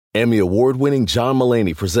Emmy award-winning John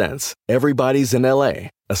Mulaney presents Everybody's in L.A.,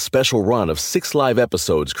 a special run of 6 live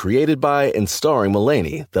episodes created by and starring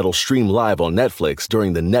Mulaney that'll stream live on Netflix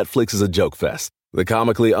during the Netflix is a Joke Fest. The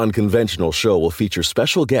comically unconventional show will feature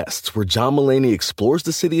special guests where John Mulaney explores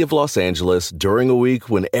the city of Los Angeles during a week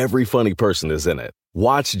when every funny person is in it.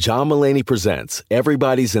 Watch John Mulaney Presents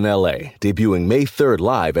Everybody's in L.A., debuting May 3rd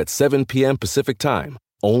live at 7 p.m. Pacific Time,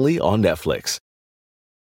 only on Netflix.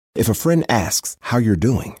 If a friend asks how you're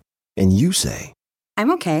doing, and you say,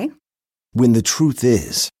 I'm okay. When the truth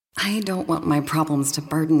is, I don't want my problems to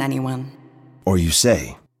burden anyone. Or you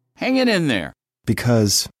say, hang it in there.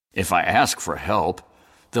 Because if I ask for help,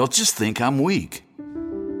 they'll just think I'm weak.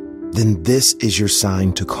 Then this is your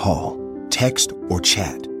sign to call, text, or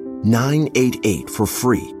chat 988 for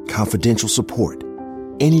free, confidential support.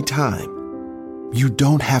 Anytime. You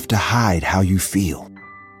don't have to hide how you feel.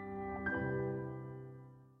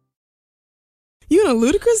 You in a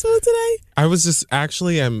ludicrous mood today? I was just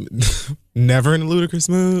I'm never in a ludicrous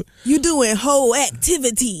mood. You doing whole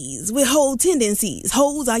activities with whole tendencies.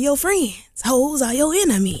 Hoes are your friends. Hoes are your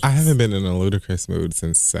enemies. I haven't been in a ludicrous mood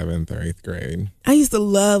since 7th or 8th grade. I used to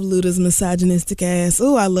love Luda's misogynistic ass.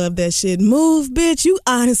 Oh, I love that shit. Move, bitch. You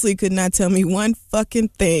honestly could not tell me one fucking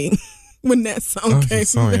thing when that song came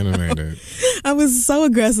so out. animated. I was so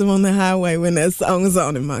aggressive on the highway when that song was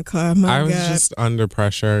on in my car. I was just under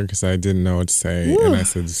pressure because I didn't know what to say. Woo. And I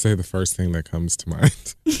said, just say the first thing that comes to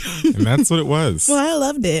mind. And that's what it was. Well, I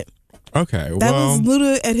loved it. Okay, That was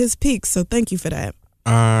Luda at his peak, so thank you for that.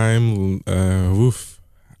 I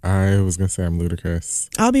was going to say I'm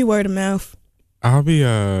ludicrous. I'll be word of mouth. I'll be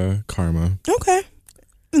Karma. Okay.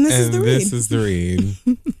 And this is the read.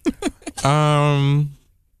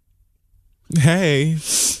 Hey.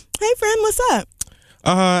 Hey, friend, what's up?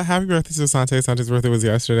 Happy birthday to Asante. Asante's birthday was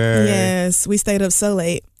yesterday. Yes, we stayed up so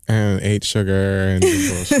late. And ate sugar and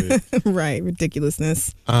bullshit. Right,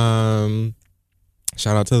 ridiculousness.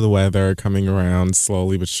 Shout out to the weather coming around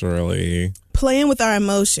slowly but surely. Playing with our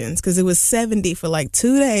emotions because it was 70 for like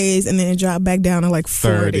 2 days and then it dropped back down to like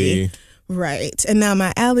 40. Right. And now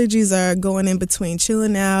my allergies are going in between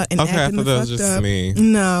chilling out and acting the fucked up. Okay, I thought that was just me.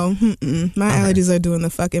 No. My allergies are doing the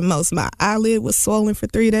fucking most. My eyelid was swollen for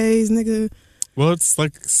 3 days, nigga. Well, it's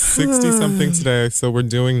like 60-something today, so we're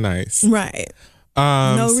doing nice. Right.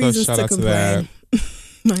 No reasons to complain.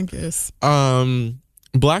 I guess.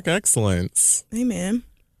 Black excellence. Amen.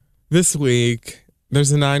 This week,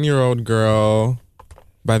 there's a 9-year-old girl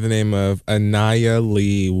by the name of Anaya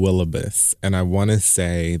Lee Willibus. And I want to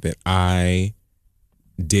say that I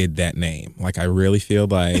did that name. Like, I really feel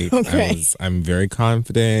like I'm very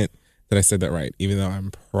confident that I said that right, even though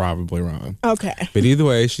I'm probably wrong. Okay. But either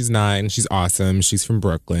way, she's 9. She's awesome. She's from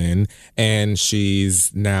Brooklyn. And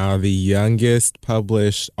she's now the youngest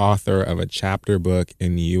published author of a chapter book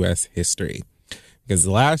in U.S. history. Because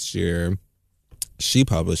last year, she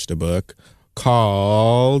published a book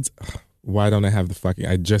called... Why don't I have the fucking...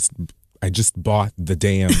 I just bought the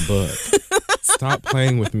damn book. Stop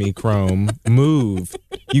playing with me, Chrome. Move.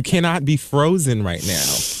 You cannot be frozen right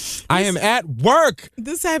now. I am at work.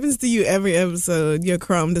 This happens to you every episode. Your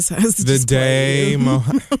Chrome decides to just play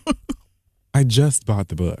I just bought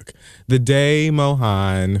the book. The day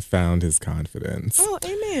Mohan found his confidence. Oh,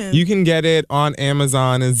 amen. You can get it on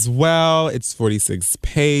Amazon as well. It's 46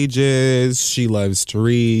 pages. She loves to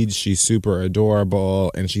read. She's super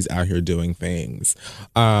adorable, and she's out here doing things.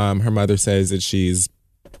 Her mother says that she's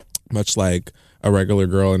much like a regular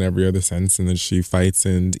girl in every other sense, and that she fights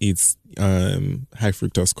and eats high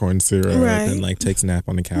fructose corn syrup and like takes a nap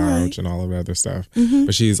on the couch and all of that other stuff. Mm-hmm.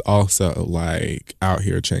 But she's also like out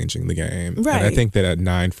here changing the game. Right. And I think that at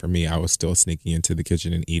 9 for me, I was still sneaking into the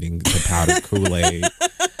kitchen and eating the powdered Kool-Aid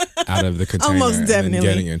out of the container. Almost definitely. And then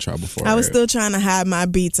getting in trouble for it. I was still trying to hide my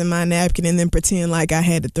beets in my napkin and then pretend like I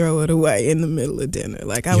had to throw it away in the middle of dinner.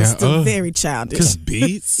 Like I was still very childish. Because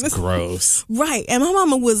beets? Gross. Right. And my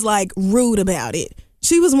mama was like rude about it.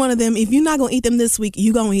 She was one of them, if you're not going to eat them this week,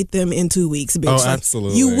 you're going to eat them in 2 weeks, bitch. Oh,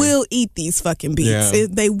 absolutely. You will eat these fucking beets. Yeah.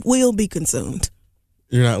 They will be consumed.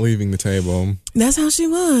 You're not leaving the table. That's how she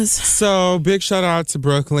was. So, big shout out to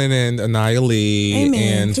Brooklyn and Anaya Lee.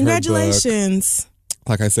 Amen. And congratulations. Her book.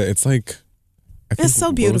 Like I said, it's like... It's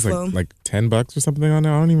so beautiful. Like $10 or something on it.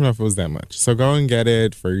 I don't even know if it was that much. So, go and get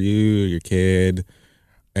it for you, your kid,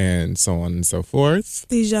 and so on and so forth.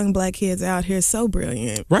 These young black kids out here so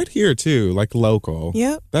brilliant. Right here, too. Like local.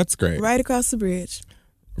 Yep. That's great. Right across the bridge.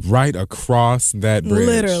 Right across that bridge.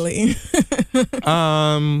 Literally.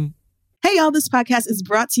 Hey, y'all, this podcast is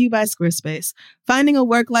brought to you by Squarespace. Finding a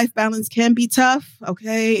work-life balance can be tough,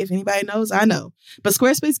 okay? If anybody knows, I know. But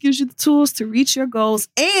Squarespace gives you the tools to reach your goals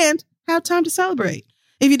and have time to celebrate.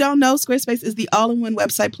 If you don't know, Squarespace is the all-in-one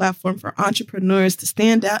website platform for entrepreneurs to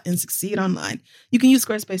stand out and succeed online. You can use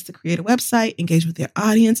Squarespace to create a website, engage with your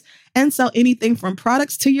audience, and sell anything from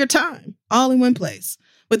products to your time, all in one place.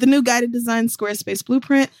 With the new guided design Squarespace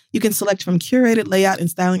Blueprint, you can select from curated layout and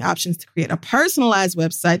styling options to create a personalized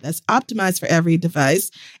website that's optimized for every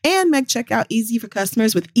device and make checkout easy for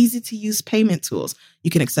customers with easy-to-use payment tools.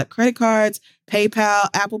 You can accept credit cards, PayPal,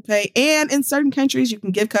 Apple Pay, and in certain countries, you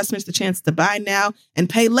can give customers the chance to buy now and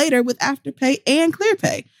pay later with Afterpay and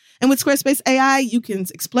ClearPay. And with Squarespace AI, you can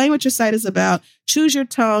explain what your site is about, choose your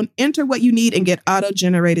tone, enter what you need, and get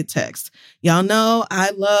auto-generated text. Y'all know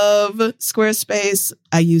I love Squarespace.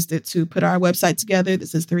 I used it to put our website together.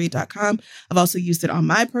 This is theread.com. I've also used it on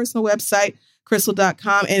my personal website,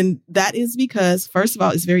 crystal.com. And that is because, first of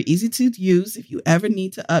all, it's very easy to use if you ever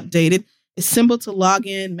need to update it. It's simple to log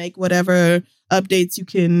in, make whatever updates you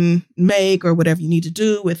can make or whatever you need to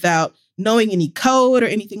do without knowing any code or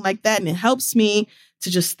anything like that. And it helps me to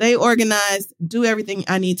just stay organized, do everything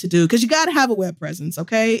I need to do. Because you got to have a web presence,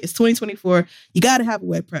 okay? It's 2024. You got to have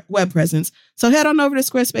a web presence. So head on over to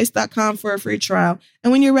squarespace.com for a free trial.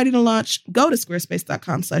 And when you're ready to launch, go to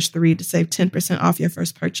squarespace.com/theread to save 10% off your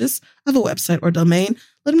first purchase of a website or domain.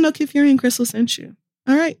 Let them know Kid Fury and Crystal sent you.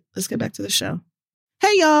 All right, let's get back to the show.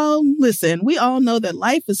 Hey, y'all, listen, we all know that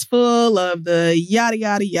life is full of the yada,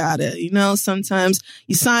 yada, yada. You know, sometimes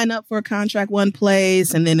you sign up for a contract one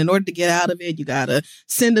place, and then in order to get out of it, you got to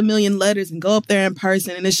send a million letters and go up there in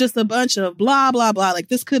person. And it's just a bunch of blah, blah, blah. Like,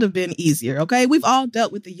 this could have been easier, okay? We've all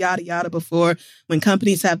dealt with the yada, yada before when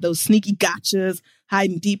companies have those sneaky gotchas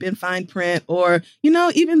hiding deep in fine print, or, you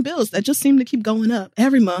know, even bills that just seem to keep going up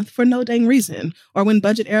every month for no dang reason. Or when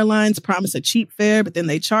budget airlines promise a cheap fare, but then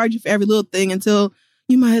they charge you for every little thing until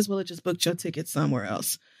you might as well have just booked your ticket somewhere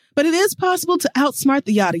else. But it is possible to outsmart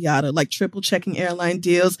the yada yada, like triple checking airline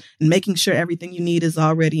deals and making sure everything you need is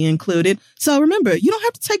already included. So remember, you don't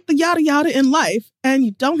have to take the yada yada in life, and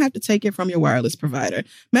you don't have to take it from your wireless provider.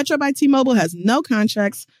 Metro by T-Mobile has no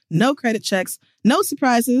contracts, no credit checks, no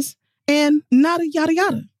surprises, and not a yada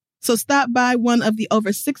yada. So stop by one of the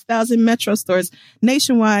over 6,000 Metro stores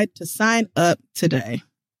nationwide to sign up today.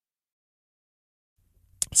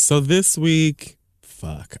 So this week,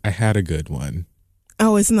 I had a good one.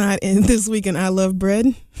 Oh, it's not in This Week in I Love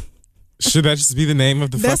Bread? Should that just be the name of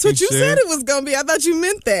the That's fucking what you shit? said it was going to be. I thought you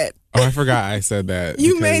meant that. Oh, I forgot I said that.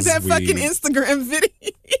 You made that fucking Instagram video.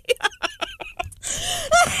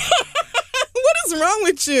 What is wrong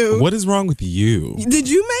with you? What is wrong with you? Did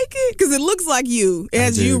you make it? Because it looks like you. It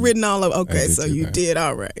has you written all over. Okay, so you did.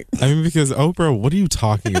 All right. I mean, because Oprah, what are you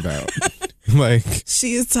talking about? Like,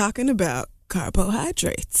 she is talking about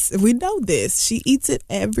carbohydrates. We know this. She eats it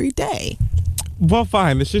every day. Well,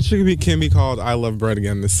 fine. The shit can be called I Love Bread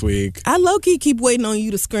again this week. I low-key keep waiting on you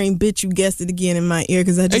to scream, bitch, you guessed it again in my ear,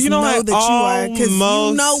 because I just know that you are. Because you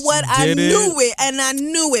know what? I knew it, and I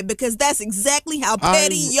knew it, because that's exactly how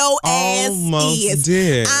petty your ass is.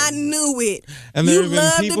 Did. I knew it. And there have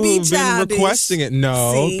been people who've been requesting it.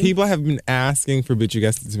 No, See? People have been asking for Bitch You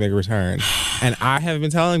Guessed It to make a return. And I have been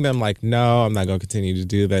telling them, like, no, I'm not going to continue to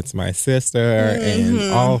do that to my sister. Mm-hmm.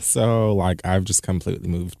 And also, like, I've just completely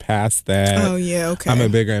moved past that. Oh, yeah. Okay. I'm a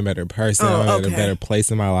bigger and better person. I'm in a better place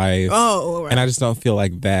in my life. Oh, all right. And I just don't feel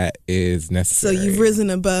like that is necessary. So you've risen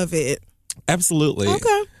above it. Absolutely.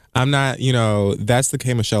 Okay. I'm not, that's the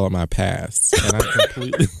K. Michelle of my past.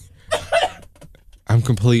 And I'm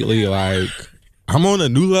completely like, I'm on a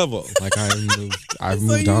new level. Like I've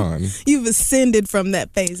moved on. You've ascended from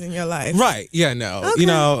that phase in your life. Right. Yeah, no.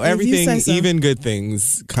 Okay. Everything, so. Even good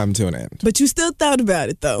things come to an end. But you still thought about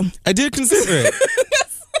it, though. I did consider it.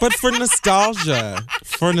 But for nostalgia.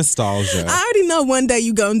 I already know one day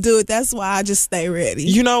you gonna do it. That's why I just stay ready.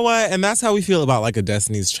 You know what? And that's how we feel about like a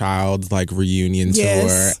Destiny's Child like reunion tour.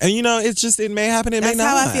 And it may happen, it may not. That's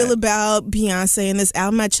how I feel about Beyonce and this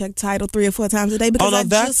album. I check Tidal 3 or 4 times a day because I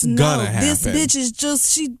just know this bitch is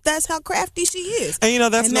just that's how crafty she is.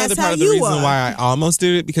 And that's another part of the reason why I almost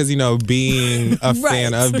did it, because being a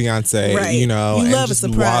fan of Beyonce, you and love just a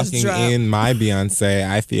surprise walking drop. in my Beyonce,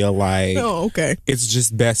 I feel like it's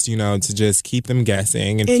just best, to just keep them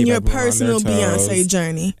guessing and in keep your everyone personal on their toes Beyonce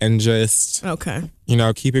journey, and just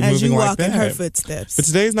keep it as moving you like walk that. in her footsteps. But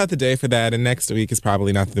today's not the day for that, and next week is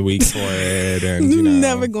probably not the week for it, and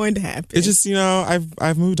never going to happen. It's just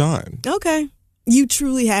I've moved on. Okay. You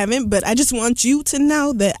truly haven't, but I just want you to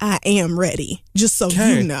know that I am ready. Just so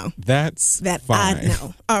you know. That's that fine. I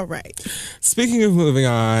know. All right. Speaking of moving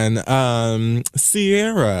on,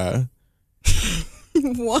 Ciara.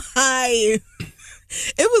 Why?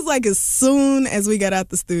 It was like as soon as we got out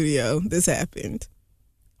the studio, this happened.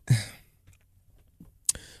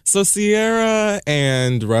 So Ciara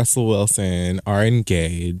and Russell Wilson are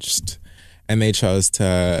engaged, and they chose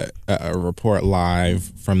to report live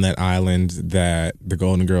from that island that the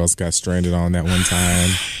Golden Girls got stranded on that one time.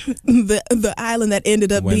 The island that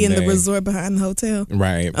ended up being the resort behind the hotel?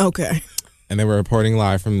 Right. Okay. And they were reporting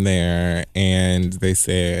live from there, and they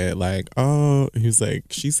said, like, oh, he was like,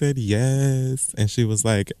 she said yes. And she was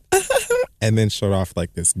like, and then showed off,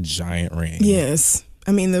 like, this giant ring. Yes.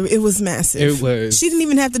 I mean, it was massive. It was. She didn't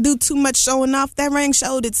even have to do too much showing off. That ring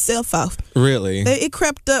showed itself off. Really? It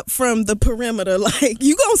crept up from the perimeter. Like,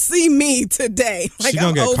 you gonna see me today. Like, she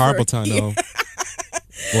gonna get carpal tunnel.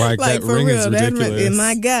 Like that ring is ridiculous.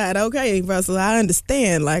 My God. Okay, Russell, I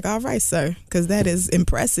understand. Like, all right, sir. Because that is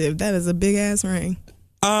impressive. That is a big-ass ring.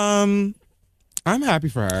 I'm happy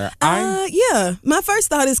for her. Yeah. My first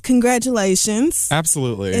thought is congratulations.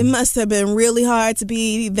 Absolutely. It must have been really hard to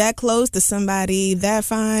be that close to somebody that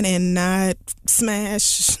fine and not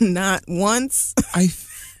smash not once.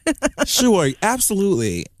 Sure,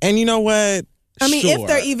 absolutely. And you know what? I mean, if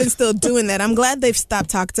they're even still doing that, I'm glad they've stopped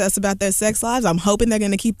talking to us about their sex lives. I'm hoping they're going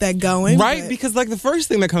to keep that going. Right, because like the first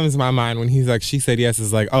thing that comes to my mind when he's like, she said yes,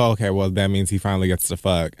 is like, oh, okay, well, that means he finally gets to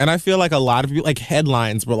fuck. And I feel like a lot of people, like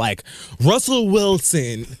headlines were like, Russell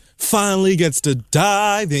Wilson finally gets to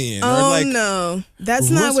dive in. Oh, or like, no.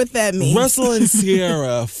 That's not what that means. Russell and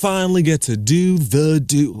Ciara finally get to do the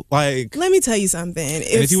do. Like, let me tell you something. And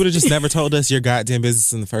if you would have just never told us your goddamn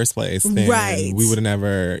business in the first place, then we would have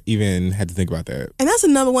never even had to think about that. And that's the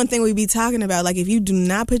number one thing we be talking about. Like, if you do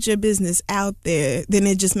not put your business out there, then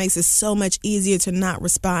it just makes it so much easier to not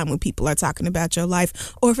respond when people are talking about your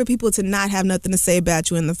life, or for people to not have nothing to say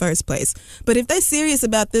about you in the first place. But if they're serious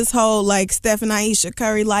about this whole, like, Steph and Aisha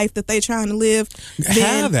Curry life that they trying to live,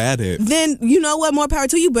 have at it. Then you know what, more power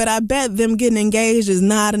to you. But I bet them getting engaged is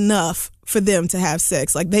not enough for them to have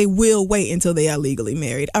sex. Like, they will wait until they are legally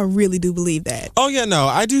married. I really do believe that. Oh yeah, no,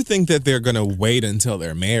 I do think that they're gonna wait until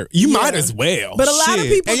they're married. You might as well. But a lot of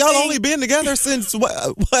people, and y'all only been together since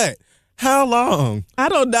what? How long? I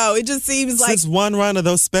don't know. It just seems like since one run of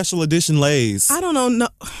those special edition lays. I don't know. No.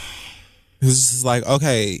 It's just like,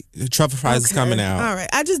 okay, Truffle Fries is coming out. All right.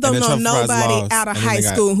 I just don't know nobody out of high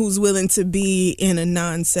school who's willing to be in a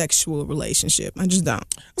non-sexual relationship. I just don't.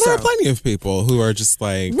 There are plenty of people who are just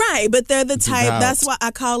like... Right, but they're the type, that's why I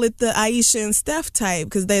call it the Aisha and Steph type,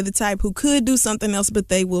 because they're the type who could do something else, but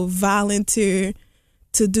they will volunteer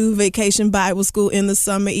to do Vacation Bible School in the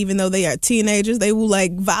summer, even though they are teenagers. They will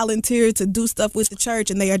like volunteer to do stuff with the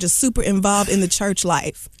church, and they are just super involved in the church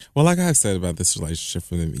life. Well, like I've said about this relationship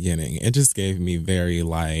from the beginning, it just gave me very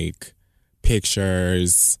like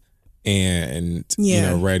pictures and you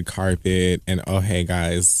know, red carpet and oh hey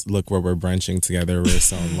guys, look where we're brunching together, we're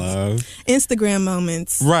so in love. Instagram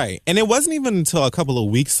moments. Right. And it wasn't even until a couple of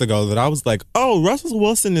weeks ago that I was like, oh, Russell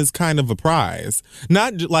Wilson is kind of a prize.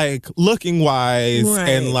 Not like looking wise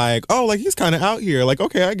and like, oh, like he's kind of out here. Like,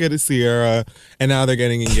 okay, I get it, Ciara. And now they're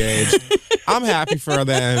getting engaged. I'm happy for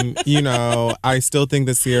them. You know, I still think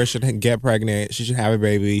that Ciara should get pregnant. She should have a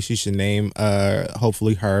baby. She should name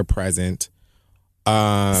hopefully her Present.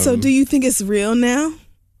 So do you think it's real now?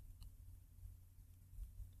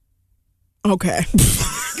 Okay.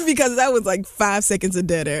 Because that was like 5 seconds of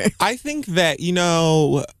dead air. I think that, you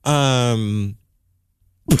know, you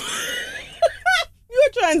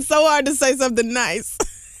were trying so hard to say something nice.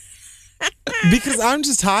 Because I'm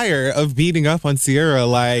just tired of beating up on Ciara.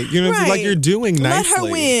 Like, you know, it's like you're doing nicely. Let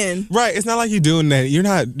her win. Right. It's not like you're doing that. You're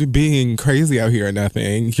not being crazy out here or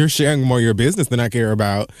nothing. You're sharing more of your business than I care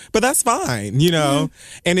about. But that's fine, you know.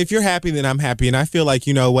 And if you're happy, then I'm happy. And I feel like,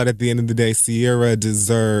 you know what, at the end of the day, Ciara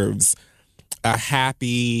deserves a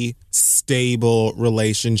happy, stable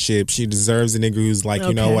relationship. She deserves a nigga who's like,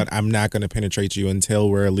 you know what, I'm not going to penetrate you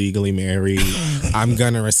until we're legally married. I'm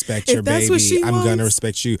going to respect your baby. I'm going to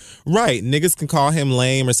respect you. Right. Niggas can call him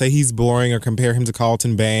lame or say he's boring or compare him to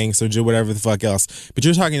Carlton Banks or do whatever the fuck else. But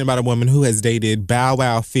you're talking about a woman who has dated Bow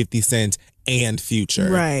Wow, 50 Cent, and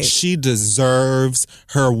Future. Right. She deserves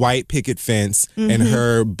her white picket fence and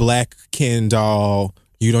her black Ken doll.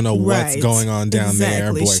 You don't know what's going on down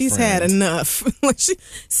there, boyfriend. She's had enough.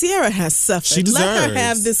 Ciara has suffered. She deserves. Let her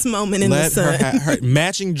have this moment in the sun. Her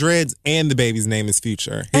matching dreads, and the baby's name is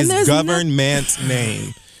Future. His government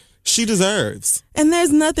name. she deserves. And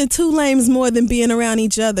there's nothing two lames more than being around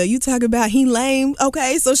each other. You talk about he lame,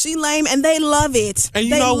 okay, so she lame, and they love it. And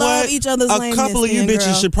you they know love what? each other's lameness. A couple of you bitches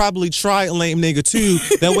girl. should probably try a lame nigga too.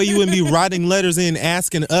 That way you wouldn't be writing letters in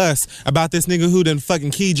asking us about this nigga who done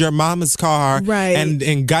fucking keyed your mama's car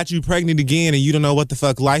and got you pregnant again, and you don't know what the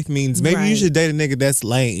fuck life means. Maybe you should date a nigga that's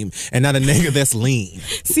lame and not a nigga that's lean.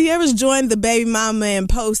 Sierra's joined the baby mama and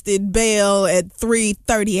posted bail at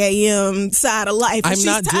 3:30 a.m. side of life. I'm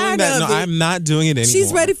not doing that. No, I'm not doing it anymore.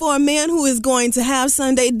 She's ready for a man who is going to have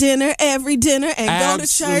Sunday dinner, every dinner, and go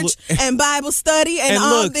to church and Bible study and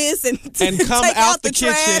all this and come take out the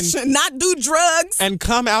trash and not do drugs. And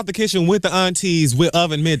come out the kitchen with the aunties with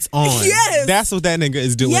oven mitts on. Yes. That's what that nigga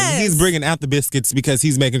is doing. Yes. He's bringing out the biscuits because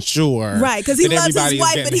he's making sure. Right, because he loves his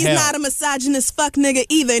wife, but he's help. not a misogynist fuck nigga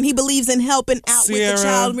either. And he believes in helping out with the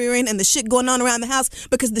child rearing and the shit going on around the house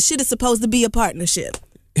because the shit is supposed to be a partnership.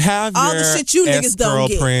 Have all the shit you niggas don't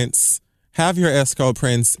get. Prince. Have your escrow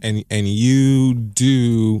prince and you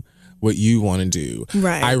do what you want to do.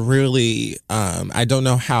 Right. I really, I don't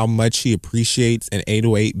know how much he appreciates an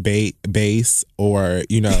 808 bass or,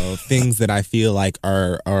 things that I feel like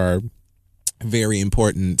are very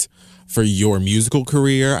important for your musical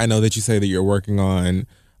career. I know that you say that you're working on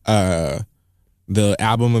the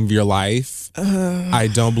album of your life. I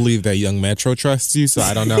don't believe that Young Metro trusts you, so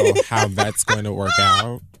I don't know how that's going to work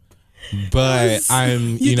out. But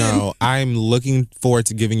I'm looking forward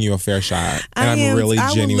to giving you a fair shot, and I'm really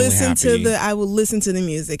genuinely happy. I will listen to the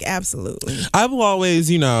music, absolutely. I will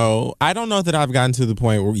always, I don't know that I've gotten to the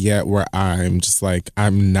point yet where I'm just like,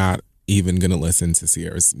 I'm not even gonna listen to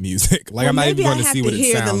Sierra's music. Like, I'm not even going to see what it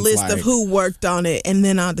sounds like. Maybe I have to hear the list of who worked on it, and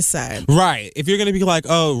then I'll decide. Right. If you're gonna be like,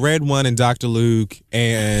 oh, Red One and Dr. Luke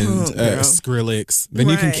and Skrillex, then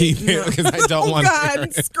you can keep it because I don't want to hear it.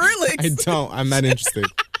 Skrillex. I'm not interested.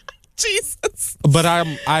 Jesus. But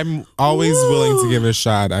I'm always willing to give it a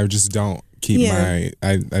shot. I just don't keep I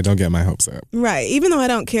don't get my hopes up. Right. Even though I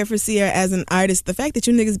don't care for Sierra as an artist, the fact that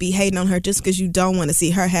you niggas be hating on her just because you don't want to see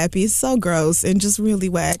her happy is so gross and just really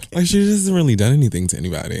whack. Like, she hasn't really done anything to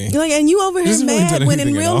anybody. Like, and you over here mad when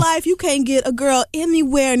in real life you can't get a girl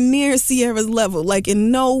anywhere near Sierra's level. Like, in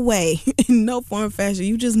no way, in no form or fashion.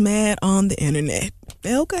 You just mad on the internet.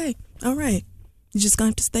 Okay. All right. You just gonna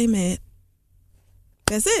have to stay mad.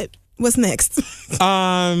 That's it. What's next?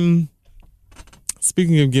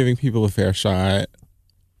 Speaking of giving people a fair shot,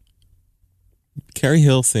 Carrie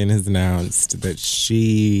Hilson has announced that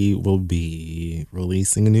she will be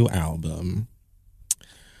releasing a new album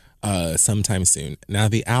sometime soon. Now,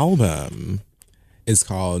 the album is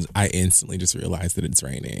called I Instantly Just Realized That It's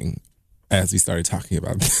Raining as we started talking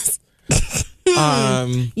about this.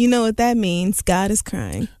 You know what that means. God is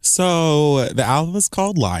crying. So the album is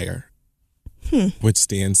called Liar. Which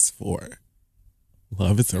stands for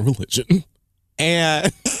Love is a Religion.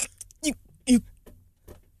 And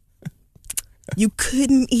you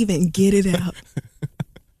couldn't even get it out.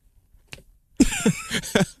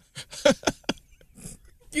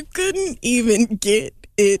 You couldn't even get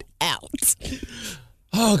it out.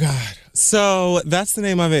 Oh God. So that's the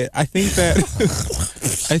name of it. I think that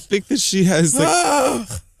she has like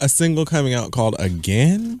a single coming out called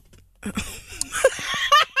Again.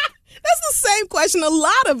 That's the same question a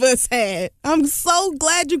lot of us had. I'm so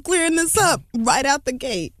glad you're clearing this up right out the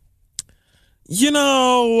gate.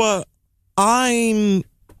 I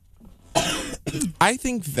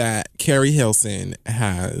think that Carrie Hilson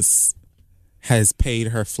has paid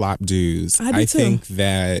her flop dues. I do too. Think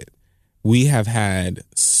that we have had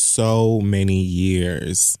so many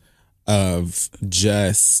years of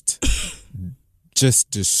just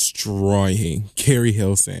destroying Carrie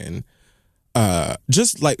Hilson.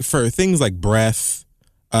 Just like for things like Breath,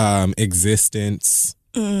 Existence.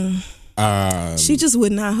 She just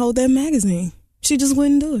would not hold that magazine. She just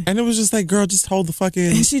wouldn't do it. And it was just like, girl, just hold the fucking...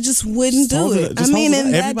 And she just wouldn't do it. I mean,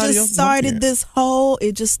 and that just started this whole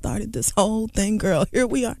thing, girl. Here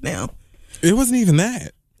we are now. It wasn't even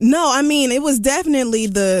that. No, I mean, it was definitely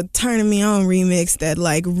the Turning Me On remix that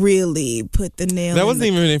like really put the nail. That wasn't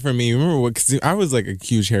even it for me. Remember what? Because I was like a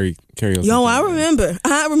huge Carrie Hilson. Yo, I remember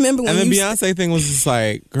when. And the Beyonce thing was just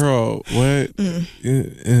like, girl, what?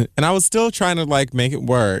 And I was still trying to like make it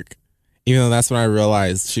work, even though that's when I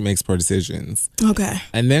realized she makes poor decisions. Okay.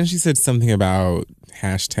 And then she said something about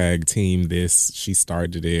hashtag team this, she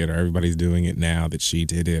started it, or everybody's doing it now that she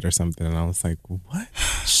did it or something. And I was like, what?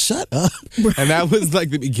 Shut up. Right. And that was like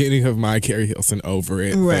the beginning of my Carrie Hilson over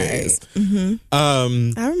it phase. Mm-hmm.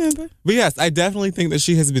 I remember. But yes, I definitely think that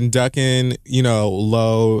she has been ducking,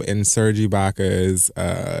 low in Serge Ibaka's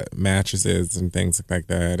mattresses and things like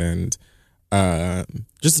that. And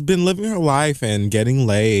just been living her life and getting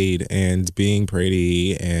laid and being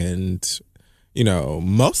pretty and, you know,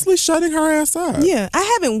 mostly shutting her ass up. Yeah,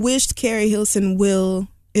 I haven't wished Carrie Hilson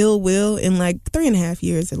ill will in like 3.5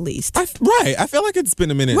 years at least. Right. I feel like it's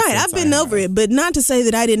been a minute. Right. I've been over it, but not to say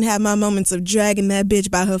that I didn't have my moments of dragging that bitch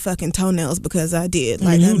by her fucking toenails, because I did.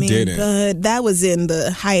 Like, I mean, didn't? But that was in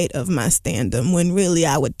the height of my standum when really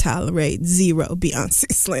I would tolerate zero Beyonce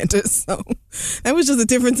slander. So that was just a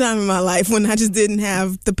different time in my life when I just didn't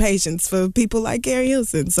have the patience for people like Carrie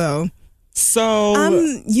Hilson. So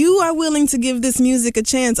you are willing to give this music a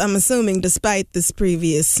chance, I'm assuming, despite this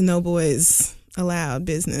previous Snow Boys allowed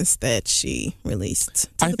business that she released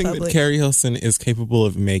to the public. That Carrie Hilson is capable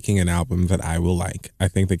of making an album that I will like. I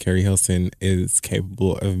think that Carrie Hilson is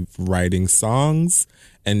capable of writing songs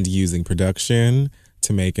and using production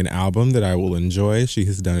to make an album that I will enjoy. She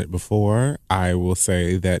has done it before. I will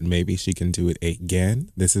say that maybe she can do it again.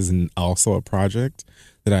 This is also a project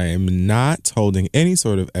that I am not holding any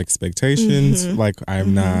sort of expectations. Like,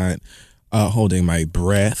 I'm not holding my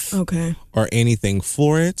breath or anything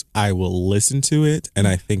for it. I will listen to it, and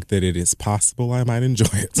I think that it is possible I might enjoy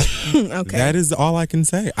it. That is all I can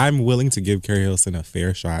say. I'm willing to give Carrie Hilson a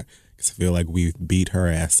fair shot because I feel like we've beat her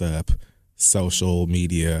ass up social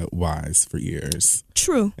media wise for years.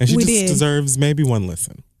 True. And she deserves maybe one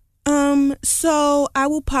listen. So I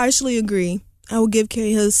will partially agree. I will give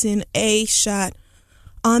Carrie Hilson a shot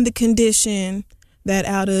on the condition that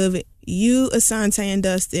out of you, Asante, and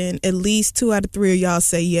Dustin, at least 2 out of 3 of y'all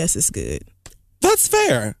say yes, it's good. That's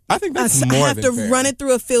fair. I think that's more than fair. I have to run it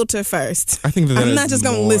through a filter first. I think I'm not just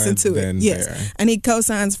going to listen to it. Yes. Fair. I need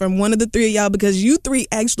cosigns from one of the 3 of y'all because you 3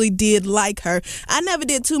 actually did like her. I never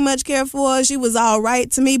did too much care for her. She was all right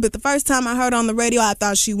to me, but the first time I heard her on the radio, I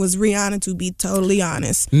thought she was Rihanna, to be totally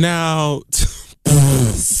honest. Now,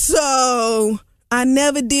 so I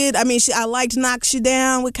never did. I mean, I liked Knocks You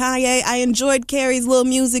Down with Kanye. I enjoyed Carrie's little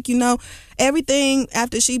music, you know. Everything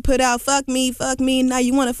after she put out Fuck Me, Now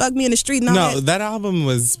You Want to Fuck Me in the Street. And all that album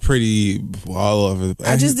was pretty all over the place.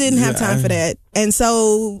 I just didn't have time for that. And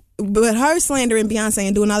so, but her slandering Beyonce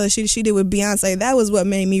and doing all the shit she did with Beyonce, that was what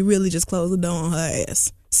made me really just close the door on her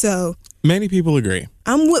ass. So many people agree.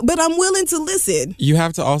 But I'm willing to listen. You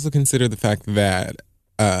have to also consider the fact that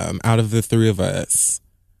out of the 3 of us,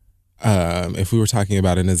 if we were talking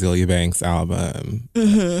about an Azealia Banks album,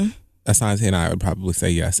 Asante and I would probably say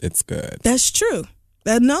yes, it's good. That's true.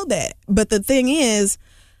 I know that. But the thing is,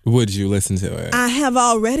 would you listen to it? I have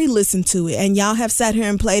already listened to it, and y'all have sat here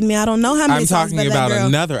and played me. I don't know how many songs. I'm talking about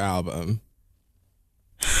another album.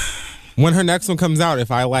 When her next one comes out, if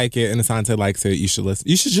I like it and Asante likes it, you should listen.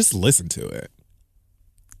 You should just listen to it.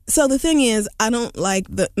 So the thing is, I don't like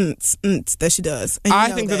the that she does. And I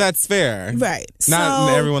think that's fair. Right. Not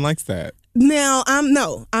everyone likes that. Now, I'm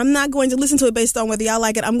not going to listen to it based on whether y'all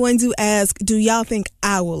like it. I'm going to ask, do y'all think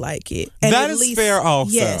I will like it? And that is fair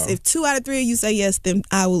also. Yes. If 2 out of 3 of you say yes, then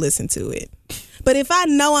I will listen to it. But if I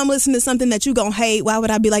know I'm listening to something that you gonna hate, why would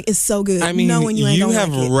I be like, it's so good? I mean, knowing you ain't gonna like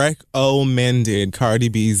it. You have recommended Cardi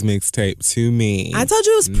B's mixtape to me. I told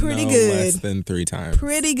you it was pretty good. Less than 3 times.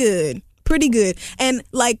 Pretty good. And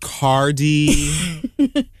like Cardi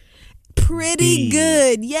pretty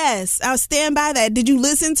good. Yes, I'll stand by that. Did you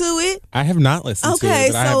listen to it? I have not listened to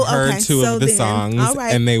it, but I have heard 2 of the songs,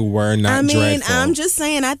 and they were not dreadful. I'm just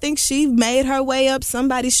saying, I think she made her way up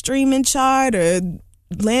somebody's streaming chart or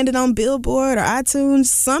landed on Billboard or iTunes,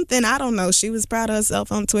 something. I don't know. She was proud of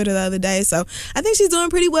herself on Twitter the other day, so I think she's doing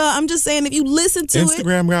pretty well. I'm just saying, if you listen to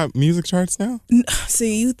Instagram got music charts now?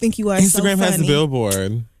 See, you think you are Instagram so funny. has the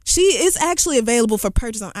Billboard. She is actually available for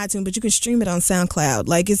purchase on iTunes, but you can stream it on SoundCloud.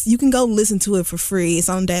 Like, you can go listen to it for free. It's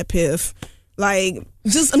on that piff. Like,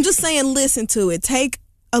 I'm just saying, listen to it. Take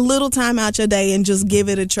a little time out your day and just give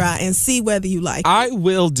it a try and see whether you like it. I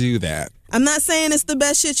will do that. I'm not saying it's the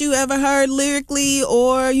best shit you ever heard lyrically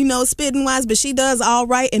or, spitting wise, but she does all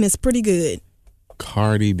right and it's pretty good.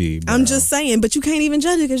 Cardi B, bro. I'm just saying, but you can't even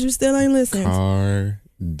judge it because you still ain't listening.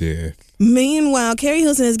 Cardi. Meanwhile, Carrie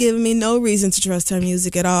Hilson has given me no reason to trust her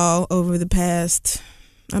music at all over the past,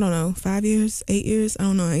 I don't know, 5 years, 8 years. I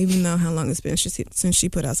don't know. I even know how long it's been since she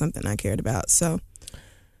put out something I cared about. So,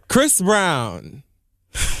 Chris Brown.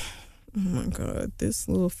 Oh my God, this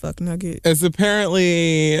little fuck nugget is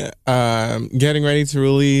apparently getting ready to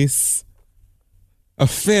release a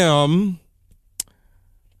film.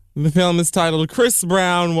 The film is titled Chris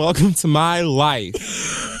Brown, Welcome to My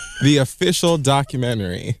Life. The official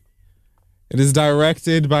documentary. It is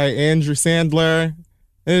directed by Andrew Sandler,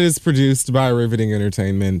 and it is produced by Riveting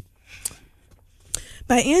Entertainment.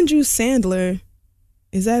 By Andrew Sandler,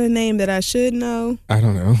 Is that a name that I should know? I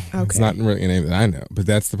don't know. Okay. It's not really a name that I know, but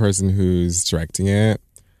that's the person who's directing it.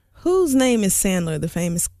 Whose name is Sandler, the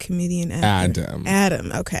famous comedian actor?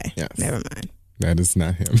 Adam. Okay. Yes. Never mind. That is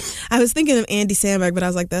not him. I was thinking of Andy Samberg, but I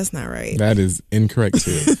was like, that's not right. That is incorrect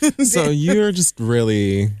too. So you're just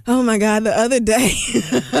really... Oh my God, the other day,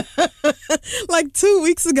 like 2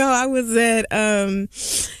 weeks ago, I was at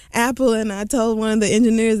Apple and I told one of the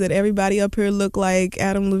engineers that everybody up here looked like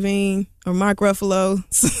Adam Levine or Mark Ruffalo.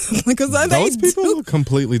 Because those people look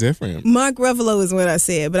completely different. Mark Ruffalo is what I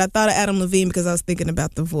said, but I thought of Adam Levine because I was thinking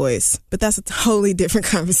about The Voice. But that's a totally different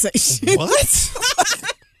conversation. What?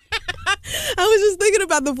 I was just thinking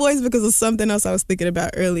about The Voice because of something else I was thinking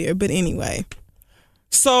about earlier. But anyway.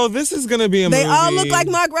 So this is going to be a movie. They all look like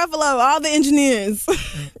Mark Ruffalo, all the engineers.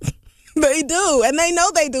 They do. And they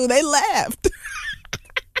know they do. They laughed.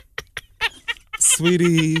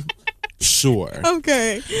 Sweetie, sure.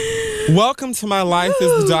 Okay. Welcome to My Life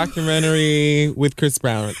is the documentary with Chris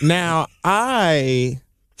Brown. Now, I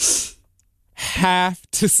have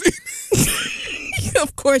to see...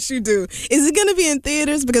 Of course you do. Is it going to be in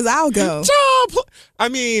theaters? Because I'll go. I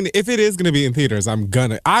mean, if it is going to be in theaters, I'm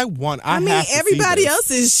gonna. I mean, everybody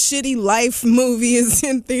else's shitty life movie is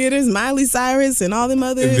in theaters. Miley Cyrus and all them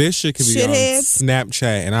other This shit could be on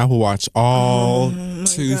Snapchat, and I will watch all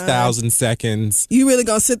 2,000 seconds. You really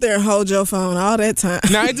gonna sit there and hold your phone all that time?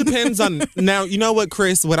 Now it depends on. Now you know what,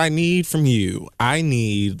 Chris? What I need from you, I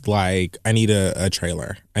need a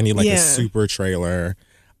trailer. I need a super trailer.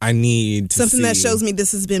 I need to something that shows me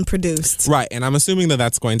this has been produced. Right, and I'm assuming that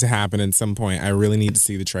that's going to happen at some point. I really need to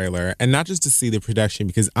see the trailer, and not just to see the production,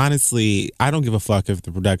 because honestly, I don't give a fuck if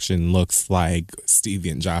the production looks like Stevie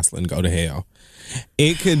and Jocelyn Go to Hell.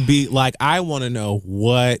 It could be like, I want to know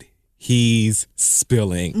what he's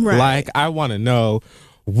spilling. Right. Like, I want to know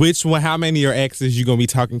which one, how many of your exes you gonna be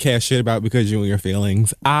talking cash shit about because you and your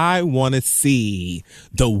feelings. I want to see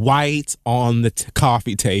the white on the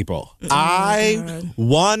coffee table. I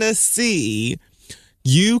want to see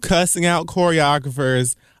you cussing out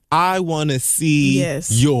choreographers. I want to see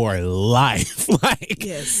your life,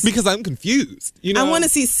 because I'm confused. You know, I want to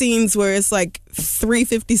see scenes where it's like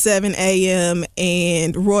 3:57 a.m.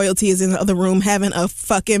 and royalty is in the other room having a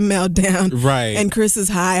fucking meltdown, right? And Chris is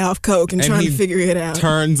high off coke and trying to figure it out.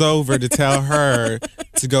 Turns over to tell her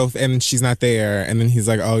to go, and she's not there. And then he's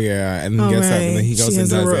like, "Oh yeah," and then gets up, and then he goes and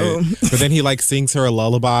does it. But then he sings her a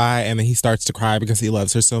lullaby, and then he starts to cry because he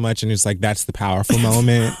loves her so much, and it's like that's the powerful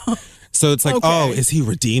moment. So it's like, oh, is he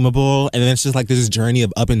redeemable? And then it's just this journey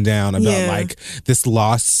of up and down about this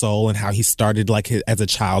lost soul and how he started as a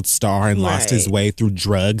child star and lost his way through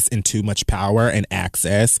drugs and too much power and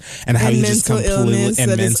access, and how he just completely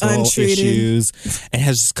and mental issues and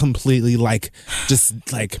has just completely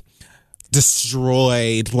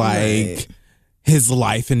destroyed his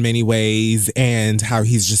life in many ways, and how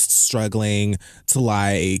he's just struggling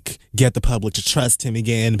to get the public to trust him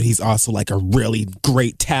again, but he's also a really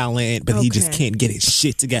great talent, but he just can't get his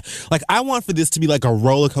shit together. I want for this to be a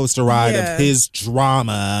roller coaster ride of his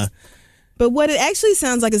drama. But what it actually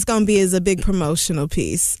sounds like it's going to be is a big promotional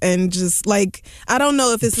piece. And just I don't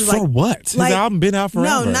know if this is for what? His album been out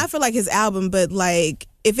forever. No, not for his album, but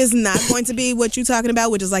if it's not going to be what you're talking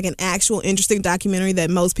about, which is an actual interesting documentary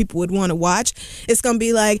that most people would want to watch, it's going to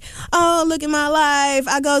be oh, look at my life.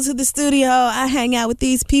 I go to the studio. I hang out with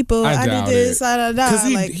these people. I do this. Because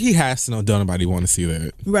he has to know. Don't nobody want to see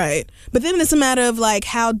that. Right. But then it's a matter of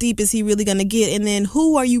how deep is he really going to get? And then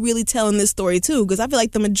who are you really telling this story to? Because I feel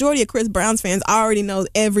like the majority of Chris Brown's fans already know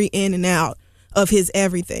every in and out of his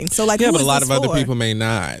everything. So but a lot of other people may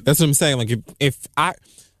not. That's what I'm saying. If I...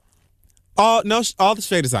 all the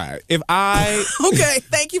shade aside, if I okay,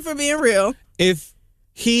 thank you for being real. If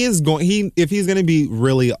he's going to be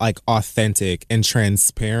really authentic and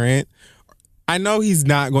transparent, I know he's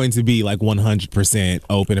not going to be 100%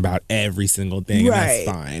 open about every single thing, and that's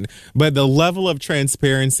fine. But the level of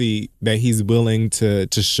transparency that he's willing to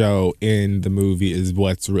show in the movie is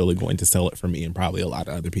what's really going to sell it for me and probably a lot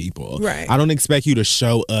of other people. Right. I don't expect you to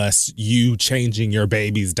show us you changing your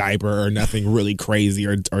baby's diaper or nothing really crazy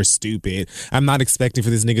or stupid. I'm not expecting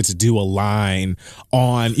for this nigga to do a line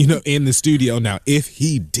on, in the studio. Now, if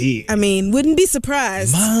he did, I mean, wouldn't be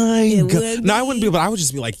surprised. My God. No, I wouldn't be, but I would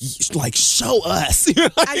just be show us.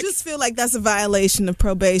 I just feel that's a violation of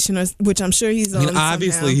probation, which I'm sure he's on.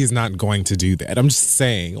 Obviously he's not going to do that. I'm just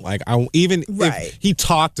saying, if he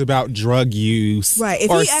talked about drug use,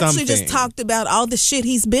 if or he actually just talked about all the shit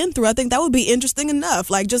he's been through, I think that would be interesting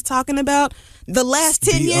enough. Just talking about the last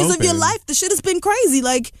 10 years of your life, the shit has been crazy.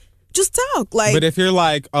 Just talk. Like, but if you're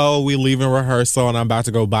like, oh, we leaving rehearsal and I'm about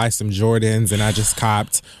to go buy some Jordans and I just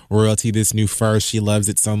copped Royalty this new fur. She loves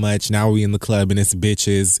it so much. Now we in the club and it's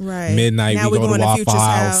bitches. Right. Midnight now we go to Waffle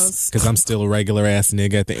House because I'm still a regular ass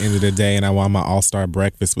nigga at the end of the day and I want my all-star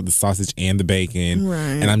breakfast with the sausage and the bacon. Right.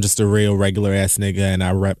 And I'm just a real regular ass nigga and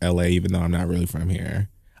I rep LA even though I'm not really from here.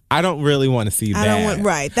 I don't really want to see that. I don't want,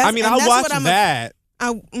 right. I mean, I'll watch that.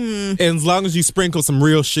 And as long as you sprinkle some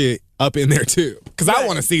real shit up in there too, because I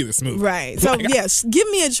want to see this movie. Right. So yes, give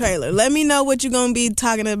me a trailer. Let me know what you're gonna be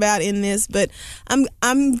talking about in this. But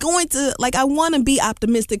I'm going to I want to be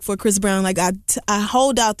optimistic for Chris Brown. Like I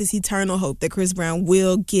hold out this eternal hope that Chris Brown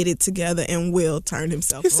will get it together and will turn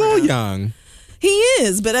himself. He's around. so young. He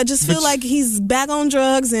is, but I just feel like he's back on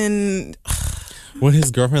drugs and. When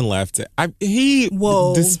his girlfriend left, he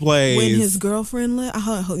displays. When his girlfriend left?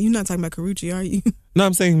 You're not talking about Karrueche, are you? No,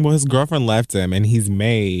 I'm saying his girlfriend left him, and he's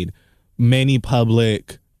made many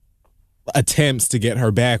public attempts to get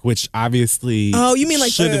her back, which obviously you mean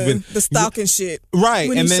like the stalking shit, right?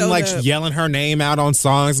 And then yelling her name out on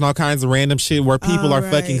songs and all kinds of random shit where people are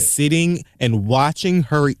fucking sitting and watching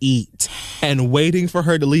her eat and waiting for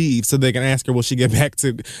her to leave so they can ask her will she get back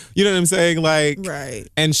to, you know what I'm saying? Like, right?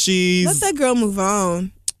 And she's let that girl move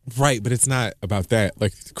on. Right, but it's not about that.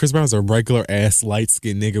 Like, Chris Brown's a regular ass light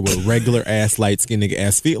skinned nigga with regular ass light skinned nigga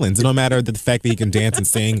ass feelings. And no matter the fact that he can dance and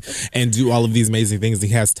sing and do all of these amazing things, he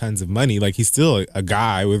has tons of money. Like, he's still a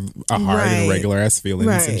guy with a heart and regular ass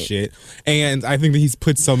feelings and shit. And I think that he's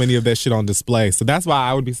put so many of that shit on display. So that's why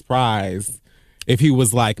I would be surprised if he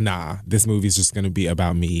was like, nah, this movie's just going to be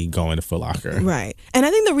about me going to Foot Locker. Right. And I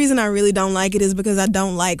think the reason I really don't like it is because I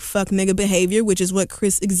don't like fuck nigga behavior, which is what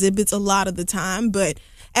Chris exhibits a lot of the time. But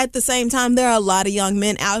at the same time, there are a lot of young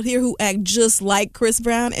men out here who act just like Chris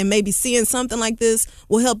Brown, and maybe seeing something like this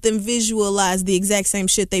will help them visualize the exact same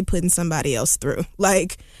shit they putting somebody else through.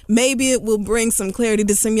 Like, maybe it will bring some clarity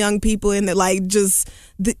to some young people in that,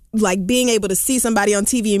 like being able to see somebody on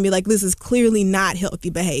TV and be like, this is clearly not healthy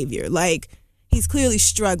behavior. Like, he's clearly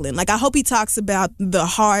struggling. Like, I hope he talks about the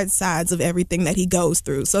hard sides of everything that he goes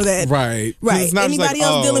through so that... Right. Anybody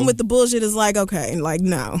else dealing with the bullshit is like, okay, like,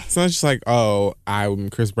 no. So it's just like, I'm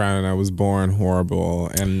Chris Brown and I was born horrible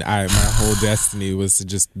and my whole destiny was to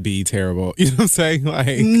just be terrible. You know what I'm saying?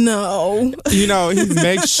 Like, no. You know, he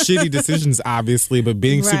makes shitty decisions, obviously, but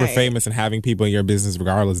being super famous and having people in your business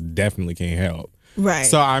regardless definitely can't help. Right.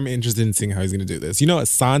 So I'm interested in seeing how he's going to do this. You know what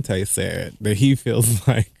Sante said? That he feels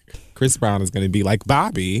like Chris Brown is going to be like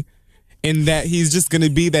Bobby in that he's just going to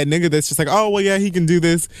be that nigga that's just like, oh, well, yeah, he can do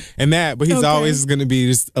this and that. But he's always going to be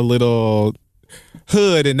just a little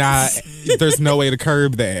hood and there's no way to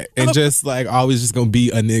curb that. And just like always just going to be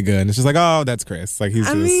a nigga. And it's just like, oh, that's Chris. Like he's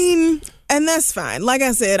and that's fine. Like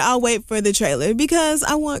I said, I'll wait for the trailer because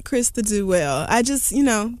I want Chris to do well. I just,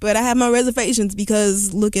 but I have my reservations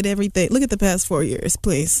because look at everything. Look at the past 4 years,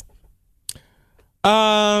 please.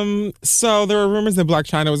 So there were rumors that Blac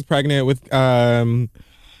Chyna was pregnant with Rob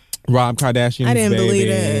Kardashian's I didn't baby. believe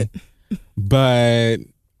it. But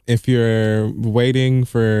if you're waiting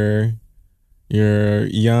for your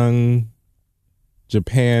young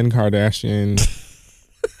Japan Kardashian,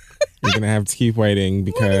 you're gonna have to keep waiting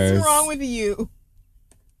because what is wrong with you?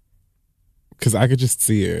 Because I could just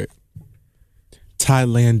see it.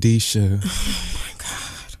 Thailandisha. Oh my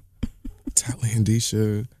God.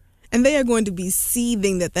 Thailandisha. And they are going to be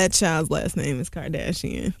seething that child's last name is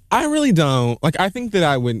Kardashian. I really don't. Like, I think that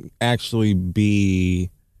I would actually be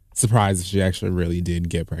surprised if she actually really did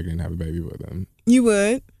get pregnant and have a baby with him. You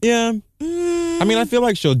would? Yeah. I mean, I feel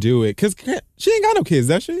like she'll do it. Because she ain't got no kids,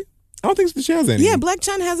 does she? I don't think she has any. Yeah, Blac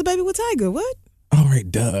Chyna has a baby with Tiger. What? Oh, right.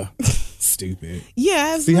 Duh. Stupid.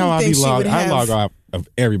 Yeah, see how I log off of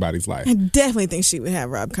everybody's life. I definitely think she would have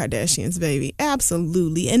Rob Kardashian's baby.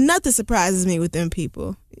 Absolutely. And nothing surprises me with them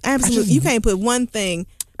people. Absolutely. You can't put one thing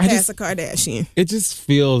past a Kardashian. It just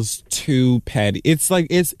feels too petty. It's like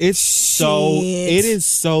it is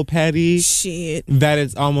so petty that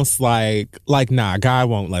it's almost like nah, God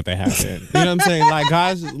won't let that happen. You know what I'm saying? Like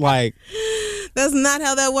God's like that's not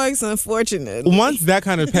how that works, unfortunately. Once that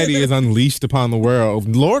kind of petty is unleashed upon the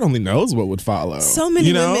world, Lord only knows what would follow. So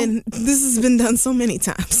many women, this has been done so many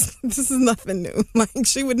times. This is nothing new. Like,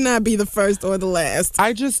 she would not be the first or the last.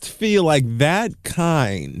 I just feel like that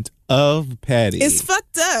kind of petty. It's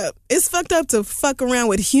fucked up. It's fucked up to fuck around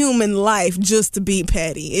with human life just to be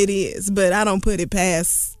petty. It is. But I don't put it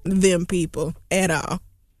past them people at all.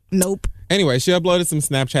 Nope. Anyway, she uploaded some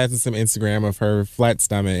Snapchats and some Instagram of her flat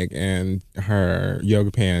stomach and her yoga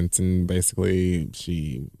pants, and basically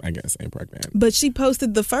she, I guess, ain't pregnant. But she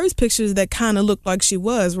posted the first pictures that kind of looked like she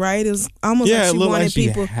was, right? It was almost like she wanted like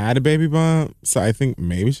people. She had a baby bump, so I think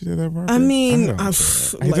maybe she did that part. I mean,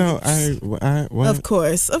 what? Of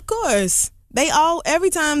course. They all, every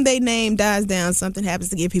time they name dies down, something happens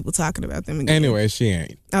to get people talking about them again. Anyway, she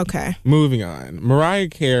ain't. Okay. Moving on. Mariah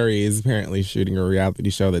Carey is apparently shooting a reality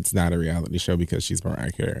show that's not a reality show because she's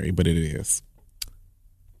Mariah Carey, but it is.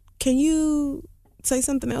 Can you say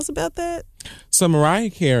something else about that? So Mariah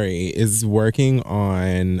Carey is working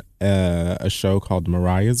on a show called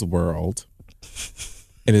Mariah's World.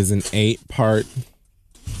 It is an 8-part...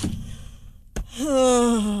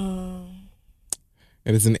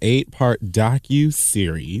 It is an 8-part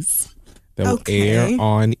docu-series that will air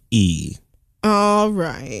on E! All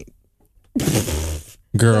right.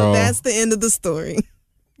 Girl. So that's the end of the story.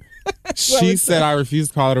 She said, I refuse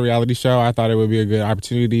to call it a reality show. I thought it would be a good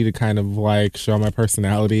opportunity to kind of like show my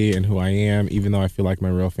personality and who I am, even though I feel like my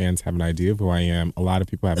real fans have an idea of who I am. A lot of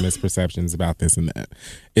people have misperceptions about this and that.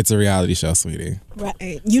 It's a reality show, sweetie.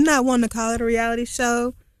 Right. You not wanting to call it a reality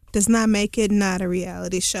show does not make it not a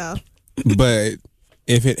reality show. But...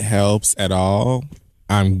 if it helps at all,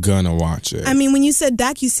 I'm gonna watch it. I mean, when you said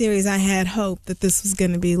docuseries, I had hope that this was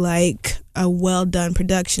gonna be like a well done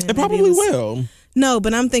production. It probably will. No,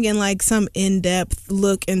 but I'm thinking like some in-depth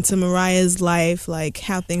look into Mariah's life, like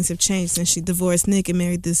how things have changed since she divorced Nick and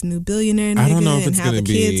married this new billionaire nigga. I don't know if it's and how gonna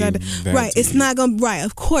the kids are. Right, it's not gonna. Right,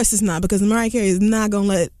 of course it's not, because Mariah Carey is not gonna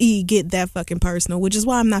let E get that fucking personal, which is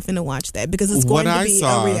why I'm not finna watch that, because it's going to be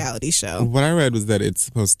a reality show. What I read was that it's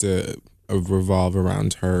supposed to revolve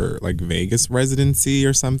around her like Vegas residency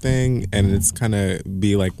or something, and it's kind of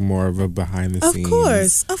be like more of a behind the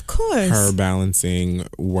scenes. Of course. Her balancing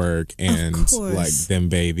work and like them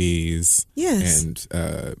babies. Yes.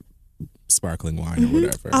 And sparkling wine or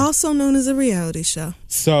whatever. Also known as a reality show.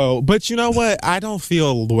 So, but you know what? I don't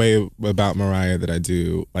feel the way about Mariah that I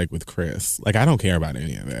do like with Chris. Like, I don't care about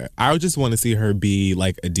any of that. I just want to see her be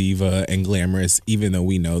like a diva and glamorous, even though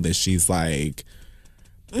we know that she's like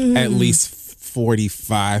at least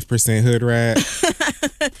 45% hood rat.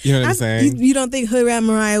 You know what I'm saying? You don't think hood rat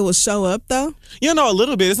Mariah will show up though? You know, a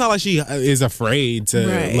little bit. It's not like she is afraid to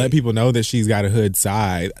let people know that she's got a hood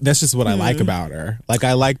side. That's just what I like about her. Like,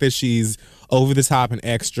 I like that she's over the top and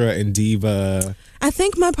extra and diva. I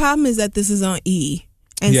think my problem is that this is on E!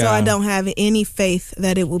 And so I don't have any faith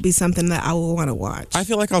that it will be something that I will want to watch. I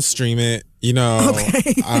feel like I'll stream it, you know.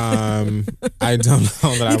 Okay. I don't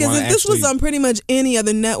know that I want to Because if this was on pretty much any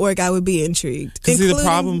other network, I would be intrigued.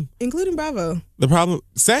 Including Bravo. The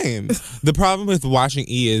problem with watching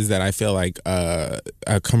E! is that I feel like a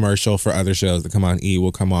commercial for other shows that come on E!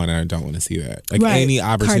 will come on and I don't want to see that. Like any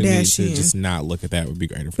opportunity to just not look at that would be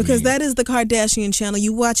greater for me. Because that is the Kardashian channel.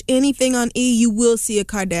 You watch anything on E! you will see a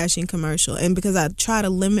Kardashian commercial. And because I try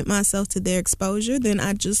to limit myself to their exposure, then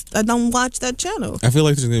I don't watch that channel. I feel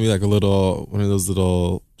like there's going to be like one of those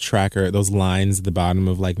little those lines at the bottom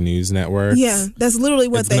of like news networks. Yeah, that's literally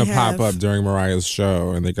what they have. It's going to pop up during Mariah's show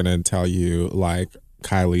and they're going to tell you like,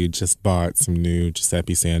 Kylie just bought some new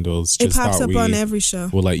Giuseppe sandals. It pops up on every show.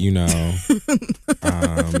 We'll let you know.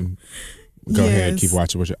 Go ahead, keep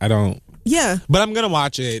watching. I don't. Yeah. But I'm going to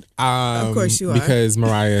watch it. Of course you are. Because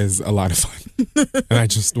Mariah is a lot of fun. And I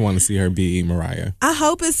just want to see her be Mariah. I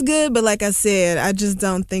hope it's good, but like I said, I just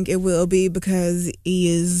don't think it will be because he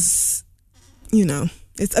is, you know.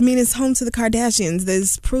 It's home to the Kardashians.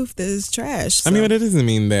 There's proof that it's trash. So. I mean, but it doesn't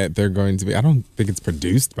mean that they're going to be... I don't think it's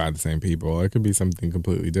produced by the same people. It could be something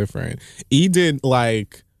completely different. E! did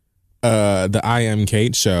like... the I Am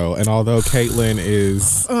Kate show, and although Caitlyn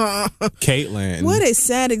is Caitlyn, what a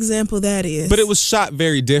sad example that is. But it was shot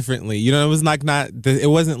very differently. You know, it was like it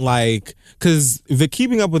wasn't like, because the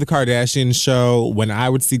Keeping Up with the Kardashians show, when I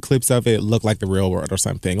would see clips of it, looked like The Real World or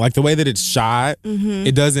something. Like the way that it's shot,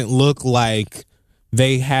 it doesn't look like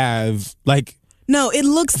they have like. No, it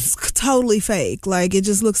looks totally fake. Like it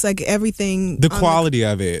just looks like everything. The quality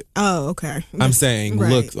of it. Oh, okay. I'm saying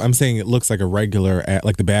it looks like a regular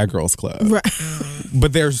like the Bad Girls Club. Right.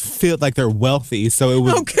 But they're feel like they're wealthy, so it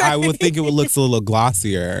would. Okay. I would think it would look a little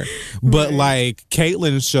glossier. But like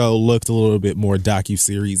Caitlyn's show looked a little bit more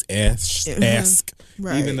docuseries esque,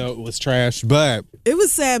 even though it was trash. But it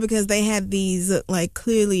was sad because they had these like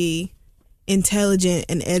clearly intelligent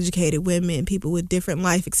and educated women, people with different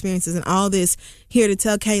life experiences and all this, here to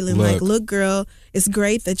tell Caitlyn, look girl, it's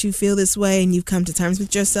great that you feel this way and you've come to terms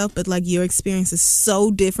with yourself, but like your experience is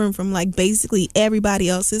so different from like basically everybody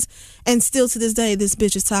else's, and still to this day this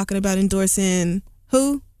bitch is talking about endorsing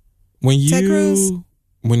who? When Ted Cruz?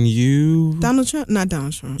 When you... Donald Trump? Not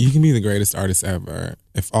Donald Trump. You can be the greatest artist ever.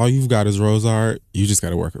 If all you've got is rose art, you just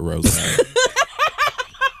got to work at rose art.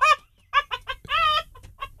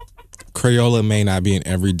 Crayola may not be an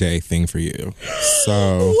everyday thing for you.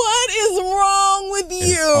 So... What is wrong with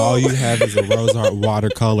you? If all you have is a rose art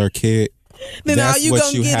watercolor kit, then all you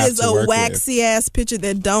gonna get is a waxy ass picture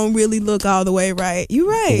that don't really look all the way right. You're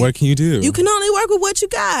right. What can you do? You can only work with what you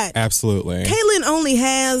got. Absolutely. Caitlyn only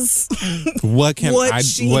has what can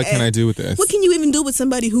I do with this? What can you even do with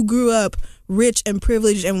somebody who grew up rich and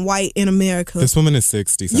privileged and white in America? This woman is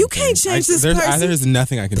 60-something. You can't change this person. There's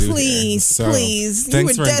nothing I can do. Please. You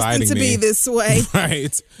were destined to be this way.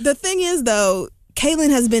 Right. The thing is, though, Caitlyn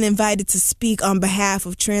has been invited to speak on behalf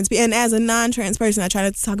of trans people. And as a non-trans person, I try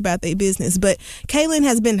not to talk about their business. But Caitlyn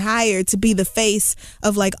has been hired to be the face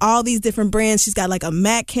of like all these different brands. She's got like a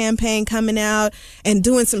MAC campaign coming out and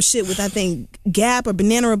doing some shit with, I think, Gap or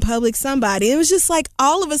Banana Republic, somebody. It was just like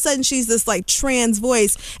all of a sudden she's this like trans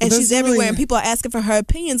voice and she's everywhere and people are asking for her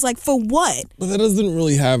opinions. Like, for what? Well, that doesn't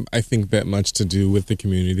really have, I think, that much to do with the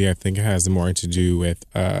community. I think it has more to do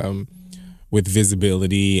with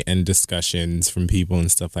visibility and discussions from people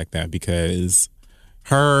and stuff like that, because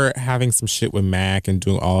her having some shit with Mac and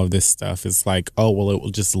doing all of this stuff is like, oh, well, it will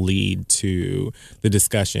just lead to the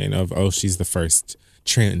discussion of, oh, she's the first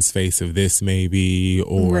trans face of this maybe,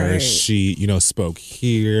 or she, spoke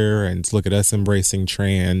here and look at us embracing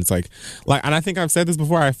trans. Like, and I think I've said this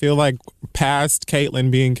before, I feel like past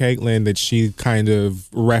Caitlyn being Caitlyn, that she kind of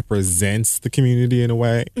represents the community in a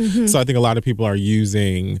way. Mm-hmm. So I think a lot of people are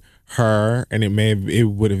using her, and it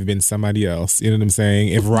would have been somebody else. You know what I'm saying?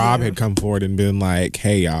 If Rob had come forward and been like,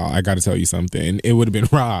 "Hey y'all, I got to tell you something," it would have been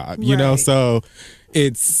Rob. You know, so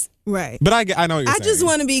it's right. But I know what you're saying. I just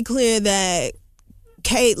want to be clear that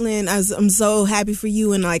Caitlyn, I'm so happy for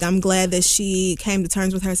you, and like I'm glad that she came to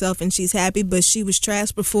terms with herself and she's happy. But she was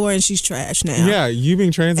trash before, and she's trash now. Yeah, you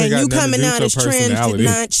being trans and you coming out as trans did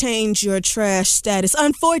not change your trash status,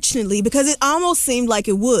 unfortunately, because it almost seemed like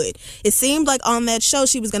it would. It seemed like on that show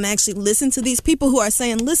she was going to actually listen to these people who are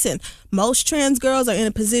saying, "Listen, most trans girls are in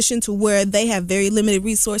a position to where they have very limited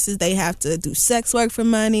resources. They have to do sex work for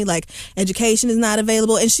money. Like education is not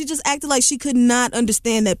available." And she just acted like she could not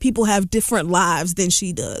understand that people have different lives than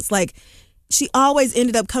she does. Like, she always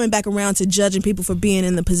ended up coming back around to judging people for being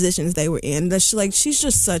in the positions they were in. That's like, she's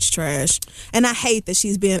just such trash. And I hate that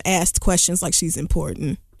she's being asked questions like she's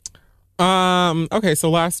important. Okay, so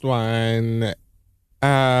last one.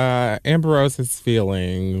 Amber Rose's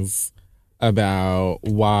feelings about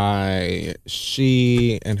why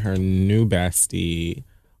she and her new bestie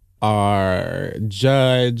are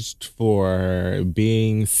judged for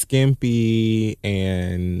being skimpy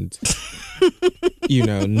and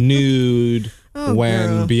nude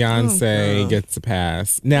when Beyonce gets a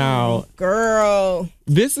pass. Now,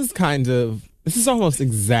 this is almost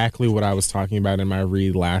exactly what I was talking about in my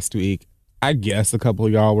read last week. I guess a couple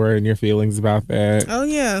of y'all were in your feelings about that. Oh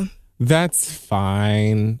yeah. That's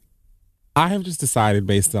fine. I have just decided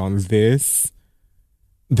based on this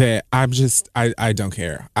that I don't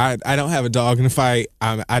care. I don't have a dog in the fight.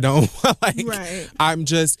 I don't like. Right.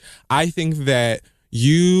 I think that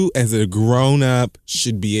you as a grown up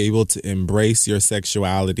should be able to embrace your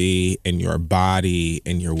sexuality and your body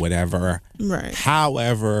and your whatever, right,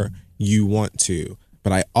 however you want to.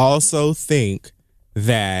 But I also think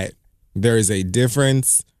that there's a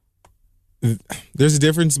difference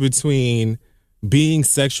between being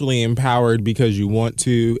sexually empowered because you want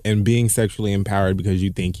to and being sexually empowered because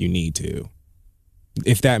you think you need to.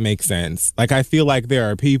 If that makes sense. Like, I feel like there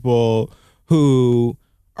are people who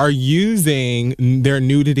are using their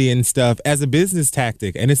nudity and stuff as a business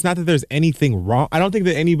tactic. And it's not that there's anything wrong. I don't think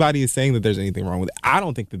that anybody is saying that there's anything wrong with it. I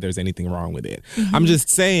don't think that there's anything wrong with it. Mm-hmm. I'm just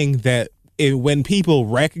saying that when people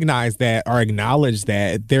recognize that or acknowledge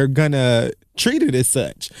that, they're going to treat it as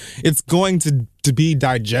such. It's going to be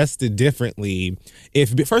digested differently.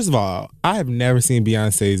 First of all, I have never seen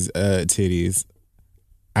Beyonce's titties.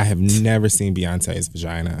 I have never seen Beyonce's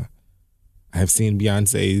vagina. I have seen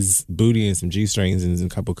Beyonce's booty and some G-strings and a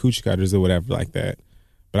couple coochie cutters or whatever like that.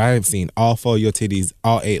 But I have seen all 4 of your titties,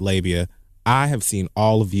 all 8 labia. I have seen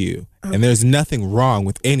all of you. Okay. And there's nothing wrong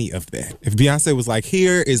with any of that. If Beyonce was like,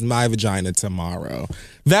 here is my vagina tomorrow,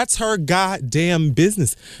 that's her goddamn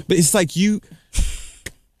business. But it's like,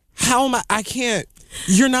 how am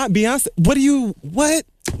you're not Beyonce. What?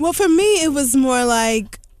 Well, for me, it was more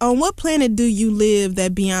like, on what planet do you live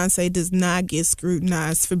that Beyonce does not get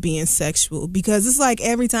scrutinized for being sexual? Because it's like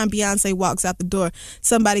every time Beyonce walks out the door,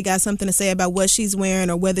 somebody got something to say about what she's wearing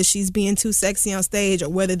or whether she's being too sexy on stage or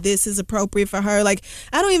whether this is appropriate for her. Like,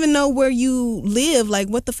 I don't even know where you live, like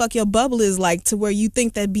what the fuck your bubble is like to where you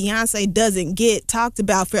think that Beyonce doesn't get talked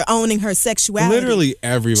about for owning her sexuality. Literally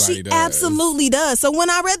everybody she does. Absolutely does. So when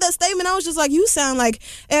I read that statement, I was just like, you sound like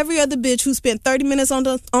every other bitch who spent 30 minutes on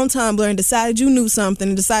Tumblr and decided you knew something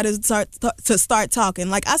and decided to start talking.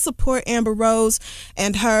 Like, I support Amber Rose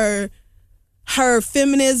and her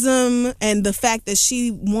feminism and the fact that she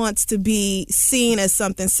wants to be seen as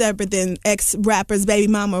something separate than ex-rapper's baby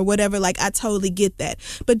mama or whatever. Like, I totally get that.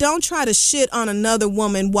 But don't try to shit on another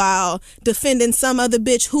woman while defending some other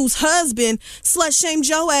bitch whose husband slut-shamed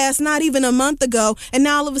your ass not even a month ago, and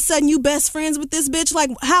now all of a sudden you best friends with this bitch.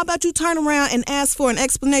 Like, how about you turn around and ask for an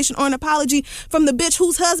explanation or an apology from the bitch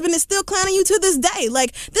whose husband is still clowning you to this day?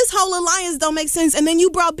 Like, this whole alliance don't make sense, and then you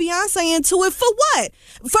brought Beyonce into it for what?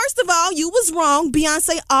 First of all, you was wrong.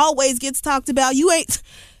 Beyonce always gets talked about. You ain't...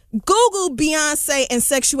 Google Beyonce and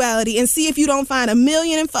sexuality and see if you don't find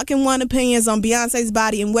 1,000,001 opinions on Beyonce's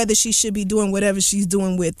body and whether she should be doing whatever she's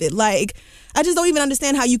doing with it. Like, I just don't even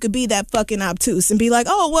understand how you could be that fucking obtuse and be like,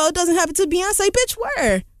 oh, well, it doesn't happen to Beyonce. Bitch,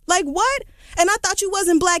 where? Like, what? And I thought you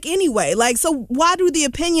wasn't black anyway. Like, so why do the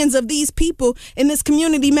opinions of these people in this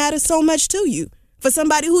community matter so much to you? For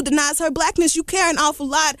somebody who denies her blackness, you care an awful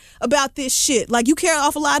lot about this shit. Like, you care an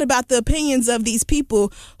awful lot about the opinions of these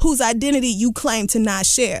people whose identity you claim to not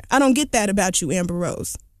share. I don't get that about you, Amber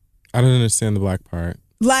Rose. I don't understand the black part.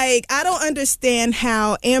 Like, I don't understand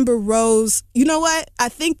how Amber Rose, you know what? I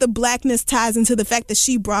think the blackness ties into the fact that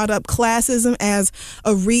she brought up classism as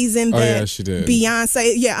a reason that she did.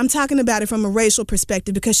 Beyonce, I'm talking about it from a racial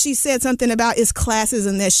perspective because she said something about it's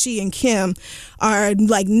classism that she and Kim are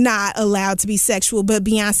like not allowed to be sexual, but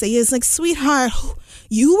Beyonce is like, sweetheart,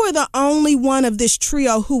 you were the only one of this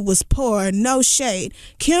trio who was poor, no shade.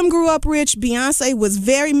 Kim grew up rich. Beyonce was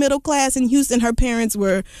very middle class in Houston. Her parents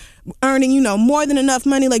were earning, more than enough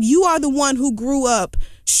money. Like, you are the one who grew up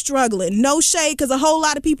struggling. No shade, because a whole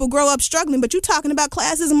lot of people grow up struggling, but you talking about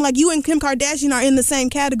classism like you and Kim Kardashian are in the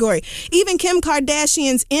same category. Even Kim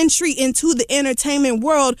Kardashian's entry into the entertainment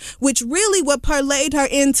world, which really what parlayed her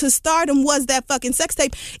into stardom was that fucking sex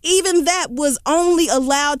tape, even that was only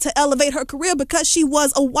allowed to elevate her career because she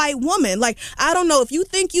was a white woman. Like, I don't know if you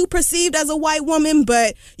think you perceived as a white woman,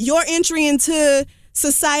 but your entry into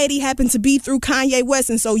society happened to be through Kanye West,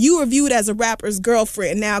 and so you were viewed as a rapper's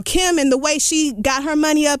girlfriend. Now, Kim and the way she got her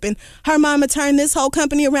money up and her mama turned this whole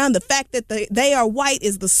company around, the fact that they are white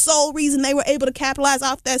is the sole reason they were able to capitalize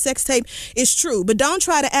off that sex tape is true. But don't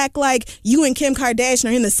try to act like you and Kim Kardashian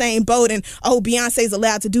are in the same boat and, oh, Beyonce's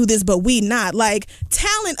allowed to do this, but we not. Like,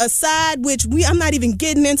 talent aside, which I'm not even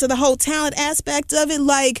getting into the whole talent aspect of it,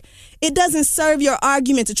 like, it doesn't serve your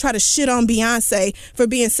argument to try to shit on Beyonce for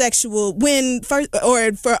being sexual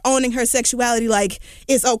or for owning her sexuality. Like,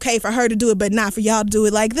 it's okay for her to do it, but not for y'all to do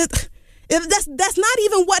it. Like, that's not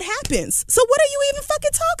even what happens. So what are you even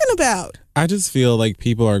fucking talking about? I just feel like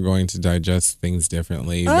people are going to digest things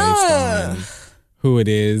differently based on who it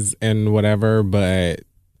is and whatever, but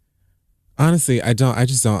honestly, I don't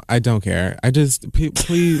care.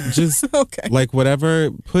 Please just okay. Like, whatever,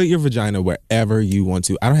 put your vagina wherever you want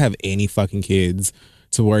to. I don't have any fucking kids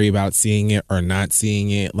to worry about seeing it or not seeing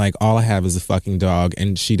it. Like, all I have is a fucking dog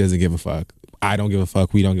and she doesn't give a fuck. I don't give a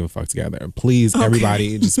fuck. We don't give a fuck together. Please,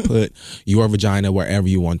 everybody, just put your vagina wherever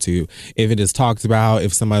you want to. If it is talked about,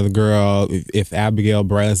 if some other girl, if Abigail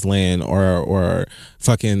Breslin or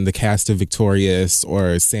fucking the cast of Victorious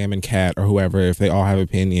or Sam and Cat or whoever, if they all have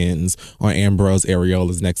opinions on Ambrose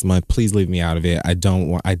Areolas next month, please leave me out of it. I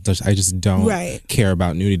just don't care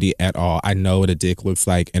about nudity at all. I know what a dick looks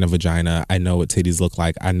like and a vagina. I know what titties look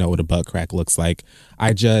like. I know what a butt crack looks like.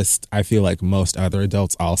 I feel like most other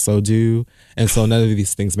adults also do. And so none of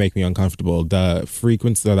these things make me uncomfortable. The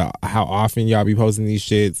frequency, how often y'all be posting these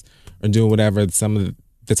shits or doing whatever, some of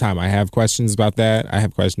the time I have questions about that. I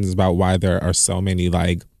have questions about why there are so many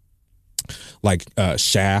like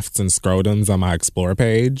shafts and scrotums on my Explore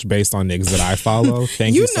page based on niggas that I follow.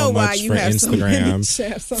 Thank you so much for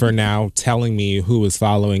Instagram for now telling me who is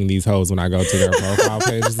following these hoes when I go to their profile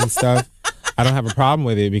pages and stuff. I don't have a problem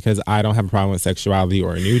with it because I don't have a problem with sexuality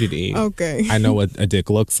or nudity. Okay. I know what a dick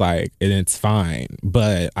looks like and it's fine.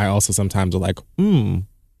 But I also sometimes are like,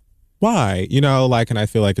 why? And I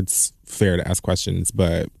feel like it's fair to ask questions,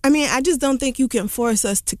 but... I mean, I just don't think you can force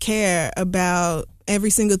us to care about every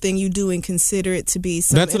single thing you do and consider it to be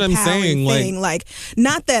some That's what I'm saying. Thing. Like,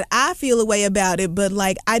 not that I feel a way about it, but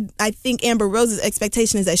like I think Amber Rose's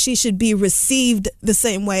expectation is that she should be received the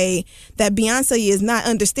same way that Beyonce is, not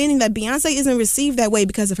understanding that Beyonce isn't received that way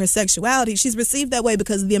because of her sexuality. She's received that way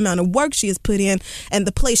because of the amount of work she has put in and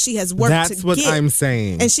the place she has worked to get. That's what I'm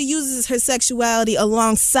saying. And she uses her sexuality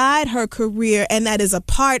alongside her career, and that is a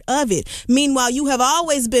part of it. Meanwhile, you have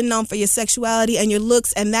always been known for your sexuality and your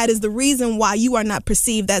looks, and that is the reason why you are not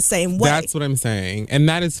perceived that same way. That's what I'm saying. And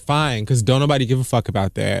that is fine, because don't nobody give a fuck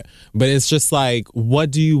about that. But it's just like,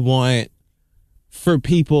 what do you want for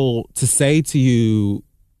people to say to you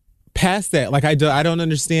past that? Like, I don't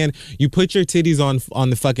understand. You put your titties on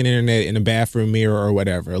the fucking internet in a bathroom mirror or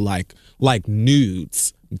whatever, like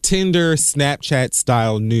nudes. Tinder, Snapchat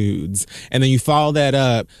style nudes. And then you follow that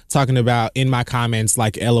up talking about in my comments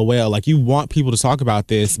like LOL. Like, you want people to talk about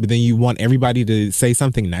this, but then you want everybody to say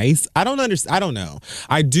something nice. I don't understand. I don't know.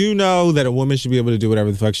 I do know that a woman should be able to do whatever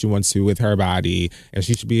the fuck she wants to with her body, and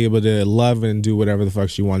she should be able to love and do whatever the fuck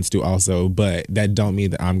she wants to also, but that don't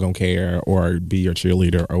mean that I'm gonna care or be your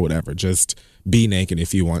cheerleader or whatever. Just be naked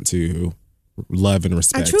if you want to. Love and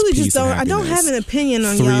respect. I truly just don't. I don't have an opinion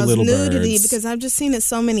on y'all's nudity because I've just seen it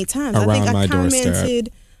so many times. I think I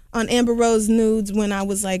commented on Amber Rose nudes when I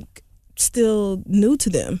was like still new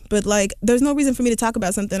to them, but like there's no reason for me to talk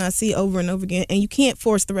about something I see over and over again, and you can't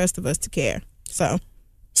force the rest of us to care. So,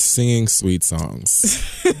 singing sweet songs.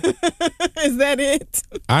 Is that it?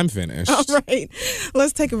 I'm finished. All right,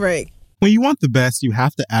 let's take a break. When you want the best, you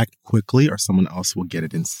have to act quickly or someone else will get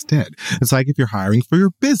it instead. It's like if you're hiring for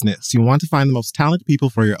your business. You want to find the most talented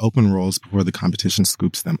people for your open roles before the competition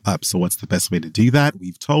scoops them up. So what's the best way to do that?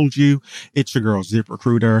 We've told you. It's your girl,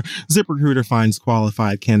 ZipRecruiter. ZipRecruiter finds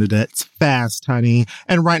qualified candidates fast, honey.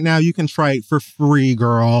 And right now you can try it for free,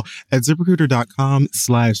 girl, at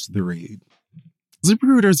ZipRecruiter.com/TheRead.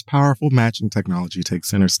 ZipRecruiter's powerful matching technology takes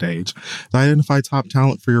center stage to identify top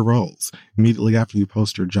talent for your roles. Immediately after you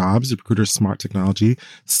post your job, ZipRecruiter's smart technology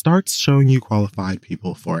starts showing you qualified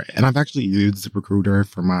people for it. And I've actually used ZipRecruiter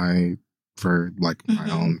for my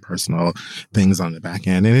own personal things on the back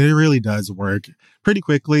end. And it really does work pretty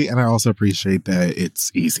quickly. And I also appreciate that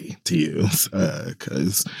it's easy to use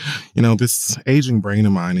because, this aging brain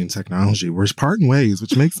of mine in technology, we're parting ways,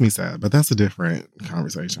 which makes me sad, but that's a different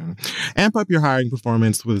conversation. Amp up your hiring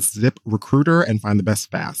performance with ZipRecruiter and find the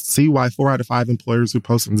best fast. See why 4 out of 5 employers who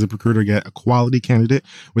post on ZipRecruiter get a quality candidate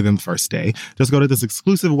within the first day. Just go to this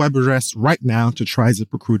exclusive web address right now to try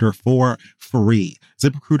ZipRecruiter for free.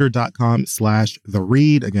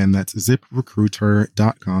 ZipRecruiter.com/TheRead. Again, that's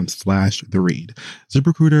ZipRecruiter.com/TheRead.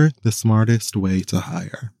 ZipRecruiter, the smartest way to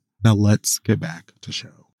hire. Now let's get back to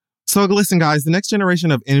show. So listen, guys, the next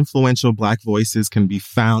generation of influential Black voices can be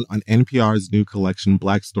found on NPR's new collection,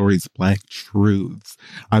 Black Stories, Black Truths.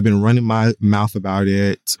 I've been running my mouth about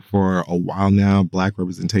it for a while now. Black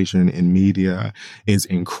representation in media is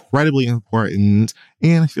incredibly important,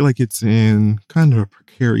 and I feel like it's in kind of a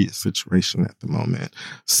precarious situation at the moment.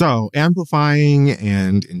 So amplifying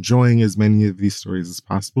and enjoying as many of these stories as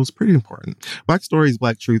possible is pretty important. Black Stories,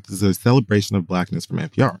 Black Truth is a celebration of Blackness from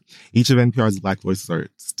NPR. Each of NPR's Black voices are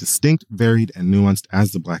distinct, varied, and nuanced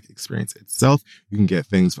as the Black experience itself. You can get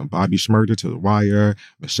things from Bobby Shmurda to The Wire,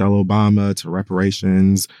 Michelle Obama to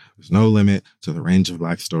reparations. There's no limit to the range of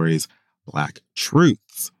Black stories, Black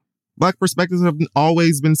truths. Black perspectives have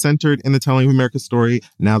always been centered in the telling of America's story.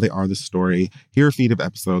 Now they are the story. Hear a feed of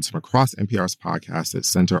episodes from across NPR's podcasts that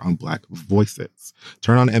center on Black voices.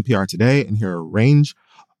 Turn on NPR today and hear a range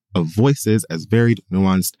of voices as varied,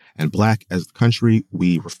 nuanced, and Black as the country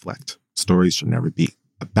we reflect. Stories should never be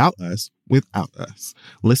about us without us.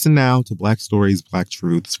 Listen now to Black Stories, Black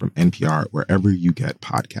Truths from NPR wherever you get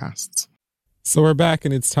podcasts. So we're back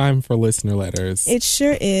and it's time for listener letters. It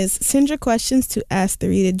sure is. Send your questions to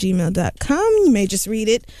asktheread@gmail.com. You may just read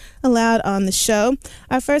it aloud on the show.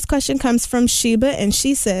 Our first question comes from Sheba, and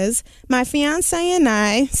she says, my fiance and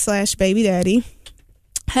I / baby daddy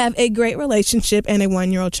have a great relationship and a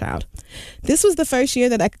 1-year-old child. This was the first year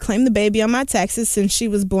that I could claim the baby on my taxes since she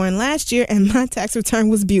was born last year, and my tax return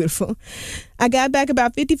was beautiful. I got back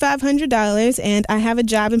about $5,500, and I have a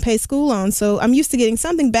job and pay school loans, so I'm used to getting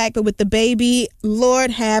something back, but with the baby,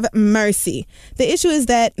 Lord have mercy. The issue is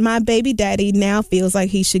that my baby daddy now feels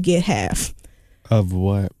like he should get half. Of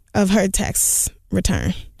what? Of her tax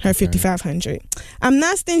return. Her $5,500. I'm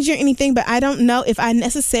not stingy or anything, but I don't know if I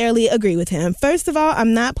necessarily agree with him. First of all,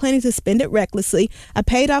 I'm not planning to spend it recklessly. I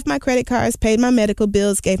paid off my credit cards, paid my medical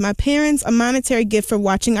bills, gave my parents a monetary gift for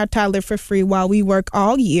watching our toddler for free while we work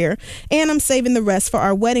all year, and I'm saving the rest for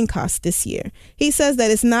our wedding costs this year. He says that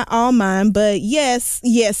it's not all mine, but yes,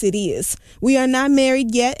 it is. We are not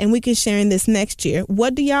married yet, and we can share in this next year.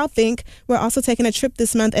 What do y'all think? We're also taking a trip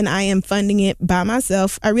this month, and I am funding it by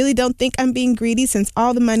myself. I really don't think I'm being greedy since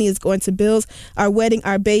all the money is going to bills, our wedding,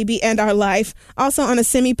 our baby, and our life. Also, on a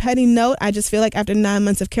semi-petty note, I just feel like after 9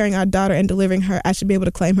 months of carrying our daughter and delivering her, I should be able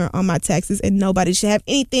to claim her on my taxes and nobody should have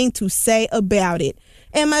anything to say about it.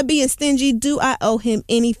 Am I being stingy? Do I owe him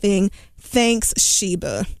anything? Thanks,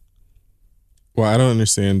 Sheba. Well, I don't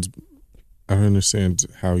understand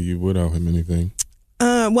how you would owe him anything.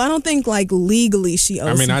 Well, I don't think like legally she owes.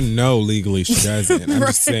 I mean, I know legally she doesn't. I'm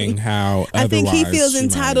just saying how. I think he feels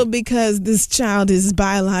entitled because this child is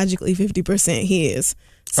biologically 50% his.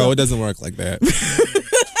 So. It doesn't work like that.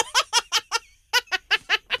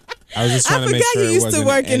 I was just trying to make sure you used to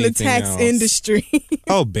work in the tax industry.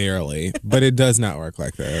 Oh, barely, but it does not work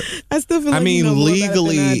like that. I still feel like you know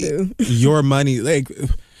legally, more about it than I do. Your money. Like,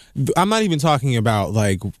 I'm not even talking about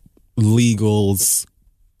like legals.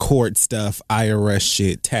 Court stuff, IRS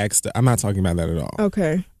shit, tax stuff. I'm not talking about that at all.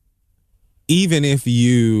 Okay. Even if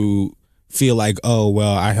you feel like, oh,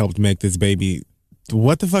 well, I helped make this baby,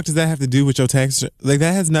 what the fuck does that have to do with your tax? Like,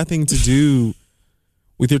 that has nothing to do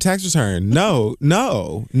with your tax return. No.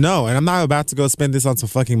 And I'm not about to go spend this on some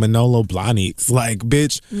fucking Manolo Blahniks. Like,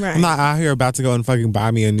 bitch, right. I'm not out here about to go and fucking buy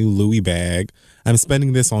me a new Louis bag. I'm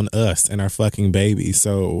spending this on us and our fucking baby.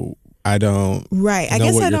 So I don't know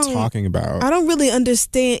what you're talking about. I don't really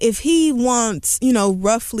understand if he wants,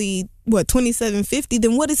 roughly $2,750,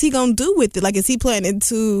 then what is he gonna do with it? Like, is he planning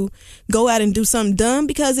to go out and do something dumb?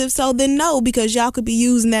 Because if so, then no, because y'all could be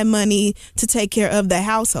using that money to take care of the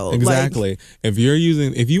household. Exactly. If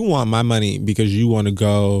you want my money because you want to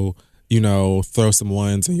go, throw some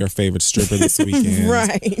ones at your favorite stripper this weekend.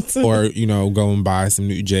 Right. Or, go and buy some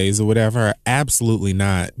new J's or whatever. Absolutely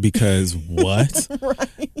not. Because what?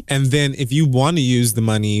 Right. And then if you want to use the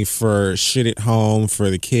money for shit at home, for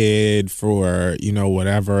the kid, for,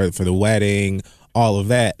 whatever, for the wedding, all of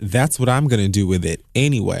that, that's what I'm going to do with it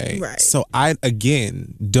anyway. Right. So I,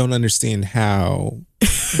 again, don't understand how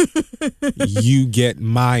you get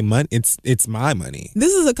my money. It's my money.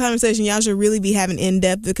 This is a conversation y'all should really be having in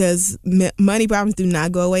depth because money problems do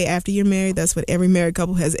not go away after you're married. That's what every married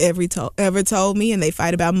couple has ever told me, and they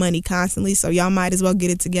fight about money constantly. So y'all might as well get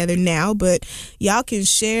it together now. But y'all can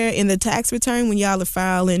share in the tax return when y'all are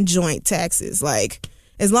filing joint taxes. Like,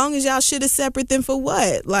 as long as y'all shit is separate, then for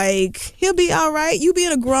what? Like, he'll be all right. You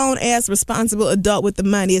being a grown ass responsible adult with the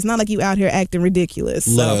money. It's not like you out here acting ridiculous.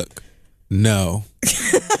 Look. No.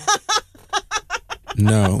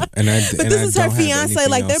 No. But this is her fiance.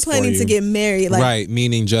 Like, they're planning to get married. Like, right.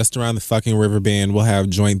 Meaning just around the fucking river bend, we'll have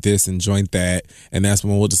joint this and joint that. And that's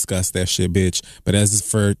when we'll discuss that shit, bitch. But as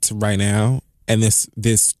for right now, and this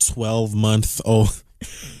 12-month-old,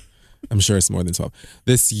 I'm sure it's more than 12,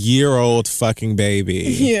 this year-old fucking baby.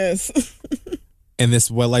 Yes. And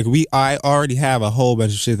I already have a whole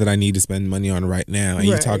bunch of shit that I need to spend money on right now. And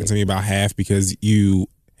you're talking to me about half because you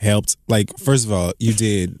helped. Like, first of all, you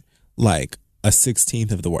did like a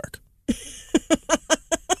 16th of the work.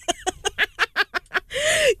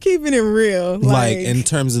 Keeping it real. Like, in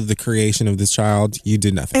terms of the creation of this child, you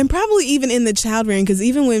did nothing. And probably even in the child rearing, because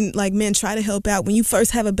even when like men try to help out, when you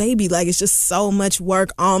first have a baby, like, it's just so much work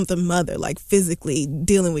on the mother, like physically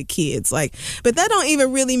dealing with kids. Like, but that don't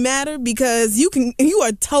even really matter because you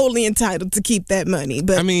are totally entitled to keep that money.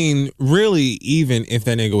 But I mean, really, even if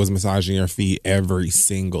that nigga was massaging your feet every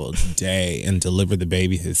single day and delivered the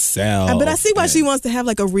baby himself. But I see why she wants to have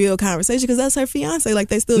like a real conversation because that's her fiance. Like,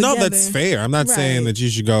 they still No, together. That's fair. I'm not saying that you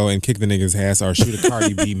should go and kick the nigga's ass or shoot a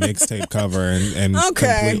Cardi B mixtape cover and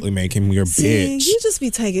completely make him your bitch. You just be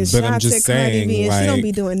taking shots at Cardi B and she don't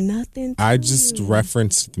be doing nothing. I just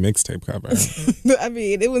referenced the mixtape cover. But I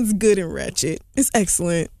mean, it was good and ratchet. It's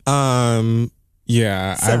excellent.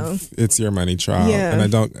 Yeah, so, it's your money, child. Yeah. And I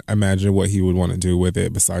don't imagine what he would want to do with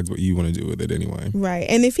it besides what you want to do with it anyway. Right.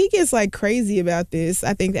 And if he gets like crazy about this,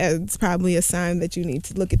 I think that's probably a sign that you need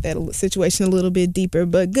to look at that situation a little bit deeper.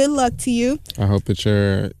 But good luck to you. I hope that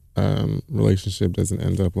your relationship doesn't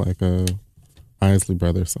end up like a Isley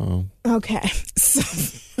Brothers song. Okay. So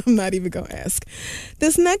I'm not even going to ask.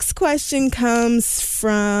 This next question comes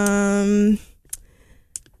from,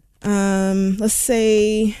 let's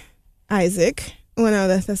say, Isaac. Well,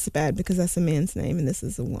 no, that's bad because that's a man's name and this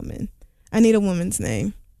is a woman. I need a woman's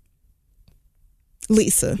name.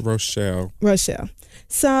 Lisa. Rochelle.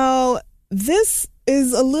 So this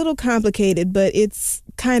is a little complicated, but it's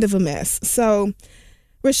kind of a mess. So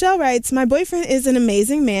Rochelle writes, my boyfriend is an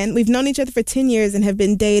amazing man. We've known each other for 10 years and have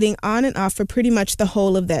been dating on and off for pretty much the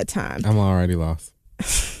whole of that time. I'm already lost.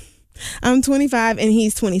 I'm 25 and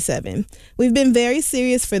he's 27. We've been very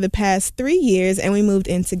serious for the past 3 years and we moved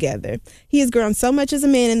in together. He has grown so much as a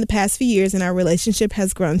man in the past few years and our relationship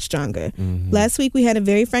has grown stronger. Mm-hmm. Last week we had a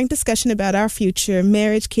very frank discussion about our future,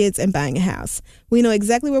 marriage, kids, and buying a house. We know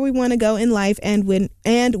exactly where we want to go in life and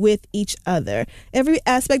with each other. Every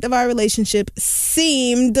aspect of our relationship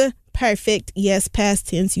seemed perfect. Yes, past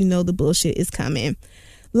tense, you know the bullshit is coming.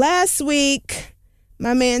 Last week,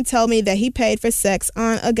 my man told me that he paid for sex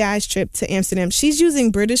on a guy's trip to Amsterdam. She's using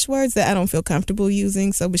British words that I don't feel comfortable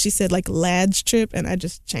using. But she said like lad's trip, and I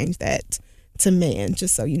just changed that to man,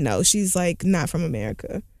 just so you know. She's like not from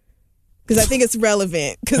America. Because I think it's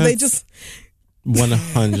relevant. Because they just...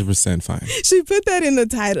 100% fine. She put that in the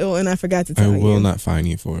title, and I forgot to tell you. I will not fine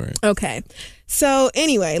you for it. Okay. So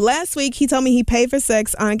anyway, last week he told me he paid for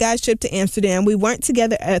sex on a guy's trip to Amsterdam. We weren't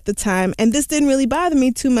together at the time, and this didn't really bother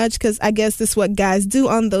me too much because I guess this is what guys do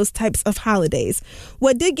on those types of holidays.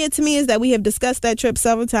 What did get to me is that we have discussed that trip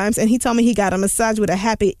several times, and he told me he got a massage with a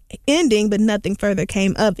happy ending, but nothing further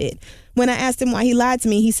came of it. When I asked him why he lied to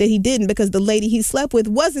me, he said he didn't because the lady he slept with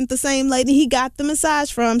wasn't the same lady he got the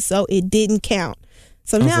massage from, so it didn't count.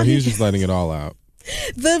 So now he's just letting it all out.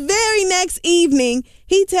 The very next evening,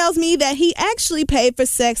 he tells me that he actually paid for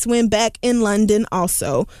sex when back in London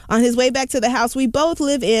also. On his way back to the house we both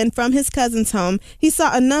live in from his cousin's home, he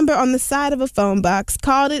saw a number on the side of a phone box,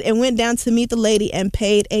 called it, and went down to meet the lady and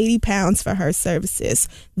paid £80 for her services.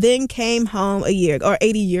 Then came home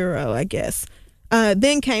 €80, I guess.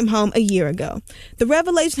 Then came home a year ago. The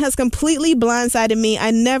revelation has completely blindsided me.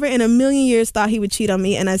 I never in a million years thought he would cheat on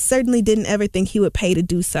me, and I certainly didn't ever think he would pay to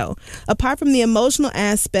do so. Apart from the emotional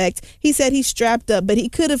aspect, he said he's strapped up, but he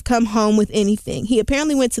could have come home with anything. He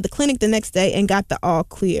apparently went to the clinic the next day and got the all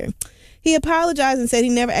clear. He apologized and said he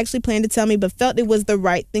never actually planned to tell me, but felt it was the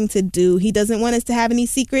right thing to do. He doesn't want us to have any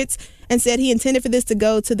secrets and said he intended for this to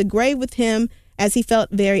go to the grave with him as he felt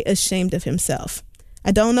very ashamed of himself.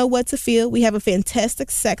 I don't know what to feel. We have a fantastic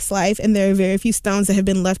sex life, and there are very few stones that have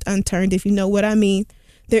been left unturned, if you know what I mean.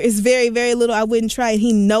 There is very, very little I wouldn't try, and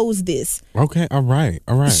he knows this. Okay, all right.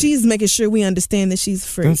 She's making sure we understand that she's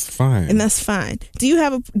free. That's fine. And that's fine.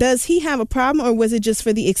 Does he have a problem, or was it just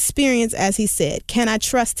for the experience, as he said? Can I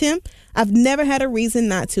trust him? I've never had a reason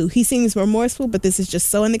not to. He seems remorseful, but this is just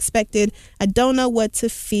so unexpected. I don't know what to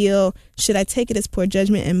feel. Should I take it as poor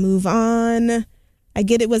judgment and move on? I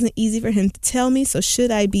get it wasn't easy for him to tell me, so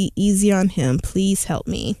should I be easy on him? Please help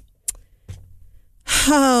me.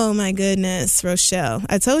 Oh, my goodness, Rochelle.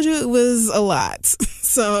 I told you it was a lot.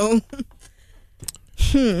 So,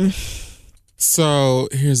 So,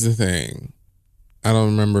 here's the thing. I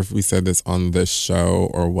don't remember if we said this on this show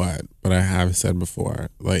or what, but I have said before,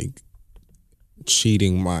 like,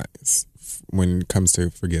 cheating-wise, when it comes to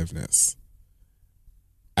forgiveness,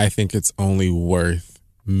 I think it's only worth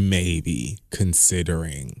maybe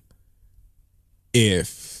considering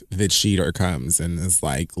if the cheater comes and is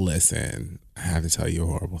like, listen, I have to tell you a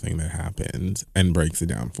horrible thing that happened, and breaks it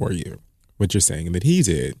down for you, what you're saying that he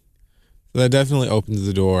did. So that definitely opens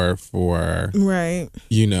the door for, right,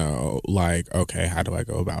 like, okay, how do I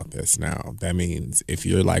go about this now? That means if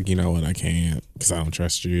you're like, you know what, I can't because I don't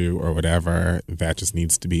trust you or whatever, that just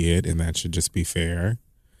needs to be it, and that should just be fair.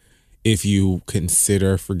 If you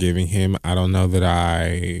consider forgiving him, I don't know that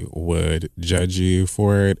I would judge you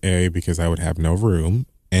for it, A, because I would have no room,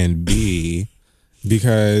 and B,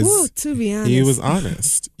 because to be honest, he was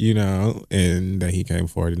honest, and that he came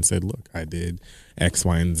forward and said, look, I did X,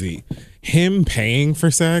 Y, and Z. Him paying for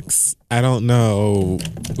sex, I don't know.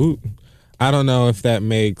 I don't know if that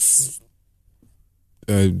makes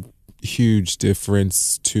a huge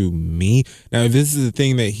difference to me. Now, if this is the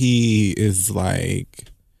thing that he is like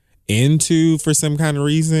into for some kind of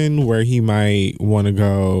reason where he might want to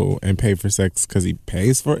go and pay for sex because he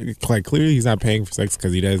pays for it, like clearly he's not paying for sex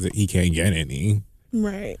because he can't get any.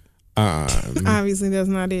 Right. Obviously that's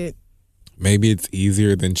not it. Maybe it's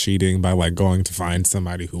easier than cheating by like going to find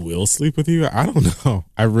somebody who will sleep with you. I don't know.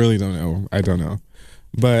 I really don't know. I don't know.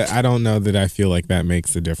 But I don't know that I feel like that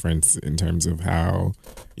makes a difference in terms of how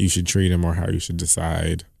you should treat him or how you should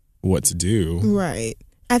decide what to do. Right.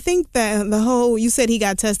 I think that you said he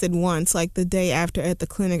got tested once, like the day after at the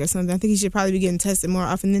clinic or something. I think he should probably be getting tested more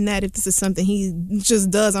often than that if this is something he just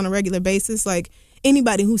does on a regular basis. Like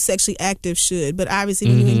anybody who's sexually active should. But obviously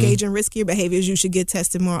when you engage in riskier behaviors, you should get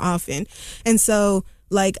tested more often. And so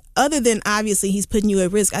Like, other than obviously he's putting you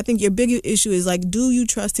at risk, I think your bigger issue is like, do you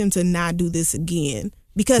trust him to not do this again?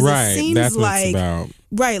 Because it seems that's what like it's about.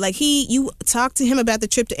 Right, like you talked to him about the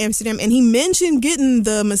trip to Amsterdam, and he mentioned getting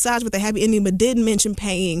the massage with a happy ending, but didn't mention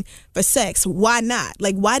paying for sex. Why not?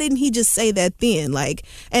 Like, why didn't he just say that then? Like,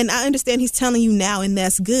 and I understand he's telling you now, and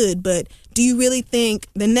that's good, but do you really think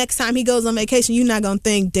the next time he goes on vacation, you're not gonna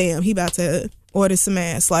think, damn, he about to order some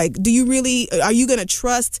ass? Like, are you gonna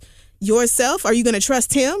trust yourself? Are you going to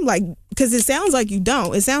trust him? Like, because it sounds like you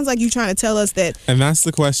don't. It sounds like you're trying to tell us that. And that's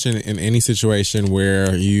the question in any situation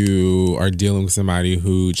where you are dealing with somebody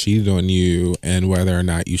who cheated on you and whether or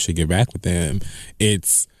not you should get back with them.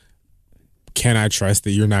 It's, can I trust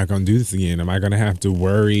that you're not going to do this again? Am I going to have to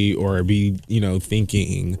worry or be,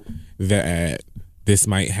 thinking that this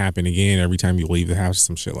might happen again every time you leave the house or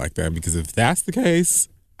some shit like that? Because if that's the case,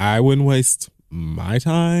 I wouldn't waste my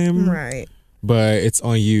time. Right. But it's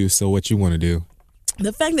on you, so what you want to do.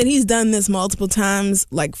 The fact that he's done this multiple times,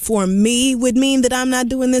 like, for me, would mean that I'm not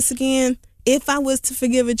doing this again. If I was to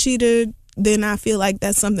forgive a cheater, then I feel like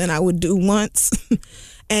that's something I would do once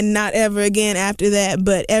and not ever again after that.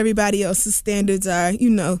 But everybody else's standards are,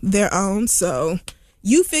 their own. So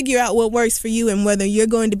you figure out what works for you and whether you're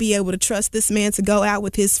going to be able to trust this man to go out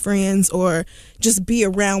with his friends or just be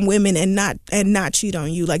around women and not cheat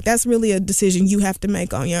on you. Like, that's really a decision you have to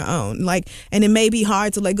make on your own. Like, and it may be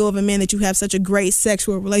hard to let go of a man that you have such a great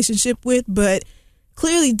sexual relationship with, but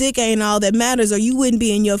clearly dick ain't all that matters or you wouldn't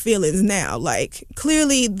be in your feelings now. Like,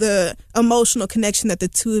 clearly the emotional connection that the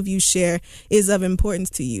two of you share is of importance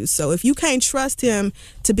to you. So if you can't trust him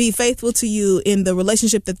to be faithful to you in the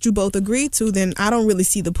relationship that you both agreed to, then I don't really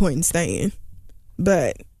see the point in staying.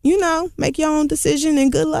 But, make your own decision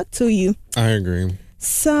and good luck to you. I agree.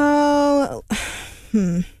 So,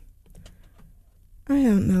 I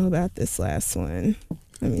don't know about this last one.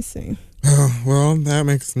 Let me see. Well, that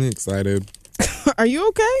makes me excited. Are you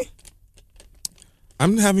okay?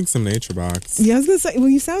 I'm having some Nature Box. Yeah, I was going to say, well,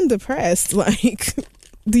 you sound depressed. Like,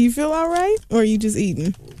 do you feel all right? Or are you just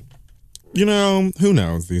eating? Who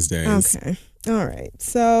knows these days? Okay. All right.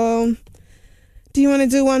 So, do you want to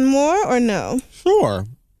do one more or no? Sure.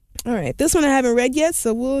 All right. This one I haven't read yet,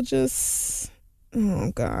 so we'll just...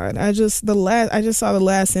 Oh, God. I just saw the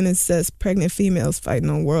last sentence says pregnant females fighting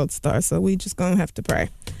on World Star, so we just going to have to pray.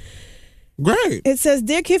 Great. It says,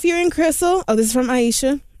 Dear Kiffi and Crystal, this is from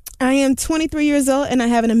Aisha. I am 23 years old and I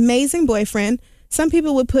have an amazing boyfriend. Some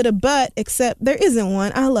people would put a but, except there isn't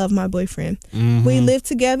one. I love my boyfriend. Mm-hmm. We live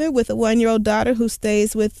together with a 1-year-old daughter who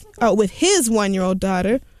stays with his 1-year-old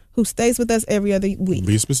daughter who stays with us every other week.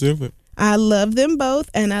 Be specific. I love them both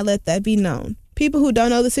and I let that be known. People who don't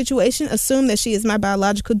know the situation assume that she is my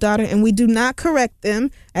biological daughter and we do not correct them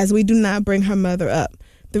as we do not bring her mother up.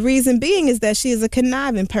 The reason being is that she is a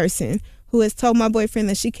conniving person who has told my boyfriend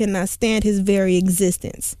that she cannot stand his very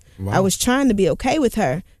existence. Wow. I was trying to be okay with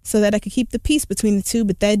her so that I could keep the peace between the two,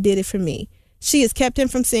 but that did it for me. She has kept him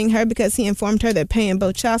from seeing her because he informed her that paying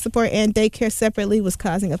both child support and daycare separately was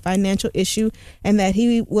causing a financial issue and that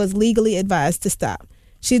he was legally advised to stop.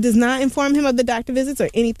 She does not inform him of the doctor visits or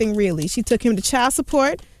anything really. She took him to child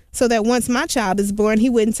support so that once my child is born, he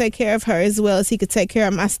wouldn't take care of her as well as he could take care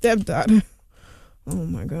of my stepdaughter. Oh,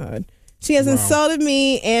 my God. She has insulted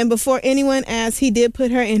me, and before anyone asked, he did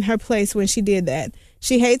put her in her place when she did that.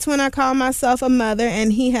 She hates when I call myself a mother,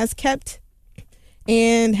 and he has kept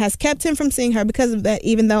him from seeing her because of that,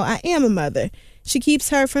 even though I am a mother. She keeps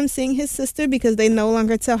her from seeing his sister because they no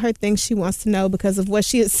longer tell her things she wants to know because of what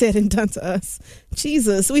she has said and done to us.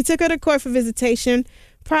 Jesus. We took her to court for visitation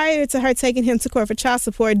prior to her taking him to court for child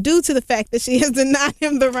support due to the fact that she has denied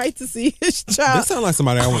him the right to see his child. This sounds like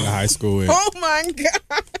somebody I went to high school with. Oh, my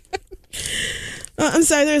God. I'm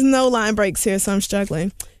sorry, there's no line breaks here, so I'm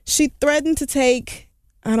struggling. She threatened to take,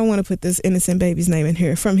 I don't want to put this innocent baby's name in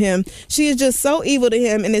here, from him. She is just so evil to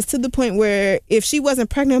him, and it's to the point where if she wasn't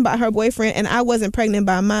pregnant by her boyfriend and I wasn't pregnant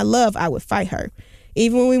by my love, I would fight her.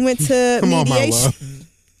 Even when we went to mediation.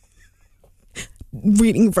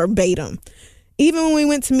 Reading verbatim. Even when we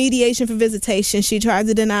went to mediation for visitation, she tried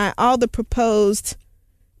to deny all the proposed.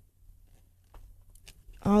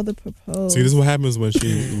 See, this is what happens when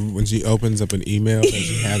she opens up an email that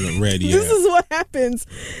she hasn't read yet. This is what happens.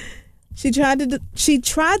 She tried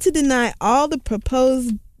to deny all the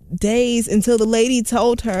proposed days until the lady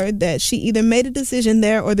told her that she either made a decision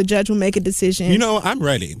there or the judge will make a decision. I'm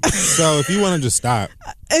ready. So if you want to just stop.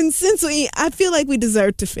 And since I feel like we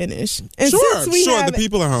deserve to finish. And sure. The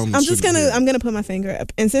people at home. I'm gonna put my finger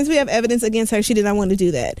up. And since we have evidence against her, she did not want to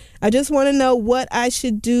do that. I just want to know what I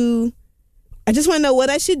should do.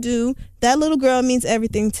 That little girl means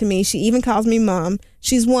everything to me. She even calls me mom.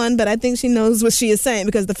 She's won, but I think she knows what she is saying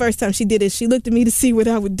because the first time she did it, she looked at me to see what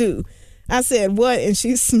I would do. I said, what? And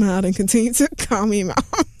she smiled and continued to call me mom.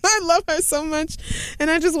 I love her so much. And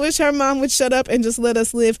I just wish her mom would shut up and just let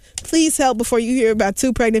us live. Please help before you hear about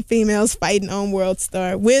 2 pregnant females fighting on World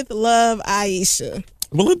Star. With love, Aisha.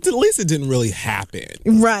 Well, at least it didn't really happen.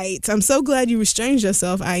 Right. I'm so glad you restrained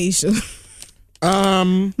yourself, Aisha.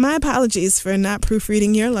 My apologies for not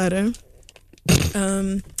proofreading your letter.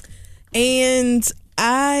 And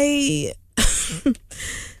I...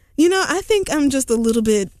 I think I'm just a little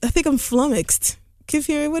bit, I think I'm flummoxed. Kid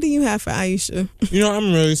Fury, what do you have for Aisha?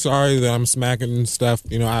 I'm really sorry that I'm smacking stuff.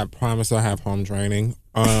 I promise I have home training.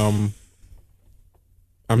 I'm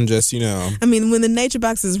just, I mean, when the nature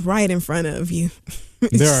box is right in front of you.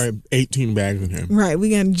 There are 18 bags in here. Right. We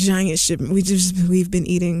got a giant shipment. We've been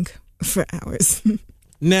eating for hours.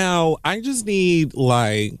 Now, I just need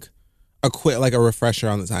a refresher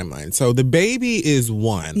on the timeline. So the baby is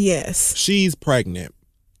 1. Yes. She's pregnant.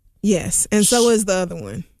 Yes, and so is the other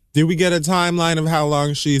one. Did we get a timeline of how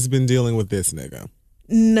long she's been dealing with this nigga?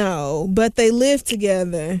 No, but they live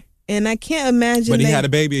together, and I can't imagine. But he had a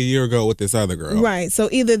baby a year ago with this other girl. Right, so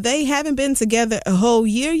either they haven't been together a whole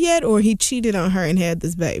year yet, or he cheated on her and had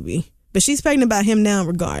this baby. But she's pregnant by him now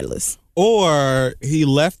regardless. Or he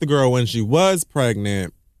left the girl when she was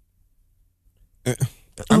pregnant.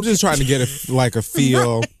 I'm just trying to get a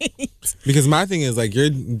feel. Right. Because my thing is,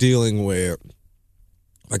 you're dealing with...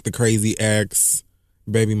 the crazy ex,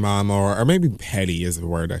 baby mama, or maybe petty is the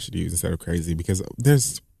word I should use instead of crazy because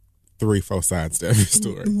there's 3-4 sides to every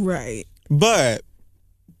story. Right. But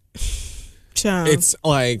Child. It's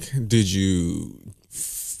did you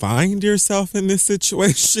find yourself in this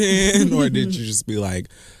situation or did you just be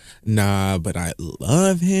nah, but I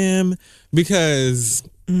love him? Because...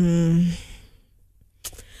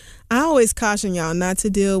 I always caution y'all not to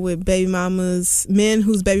deal with baby mamas, men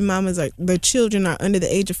whose baby mamas their children are under the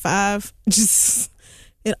age of 5.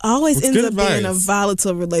 It always ends up being a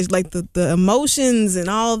volatile relationship, the emotions and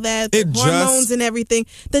all that, the hormones and everything.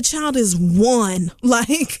 The child is 1,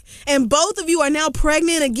 and both of you are now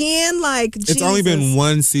pregnant again. It's only been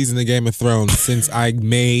 1 season of Game of Thrones since I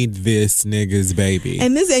made this nigga's baby,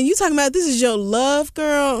 and you talking about this is your love,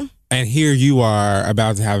 girl. And here you are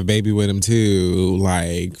about to have a baby with him too,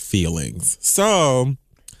 feelings. So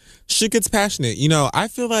shit gets passionate. I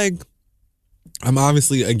feel like I'm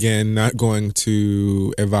obviously, again, not going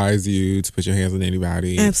to advise you to put your hands on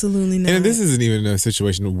anybody. Absolutely not. And this isn't even a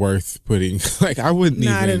situation worth putting. I wouldn't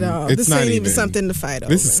not even. Not at all. It's this not ain't even something to fight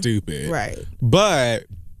over. This is stupid. Right. But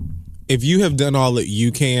if you have done all that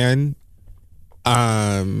you can,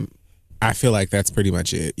 I feel like that's pretty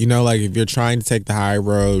much it. If you're trying to take the high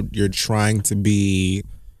road, you're trying to be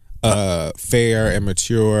fair and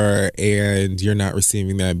mature, and you're not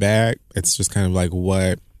receiving that back, it's just kind of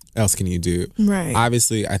what else can you do? Right.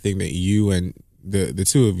 Obviously, I think that you and the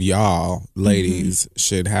two of y'all ladies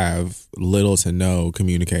should have little to no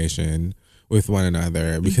communication with one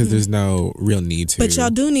another because there's no real need to. But y'all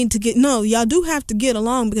do need to y'all do have to get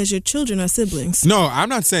along because your children are siblings. No, I'm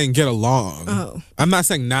not saying get along. Oh. I'm not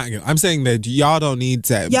saying not get I'm saying that y'all don't need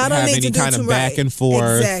to have any kind of back and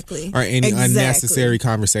forth or any unnecessary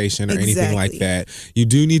conversation or anything like that. You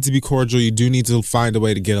do need to be cordial. You do need to find a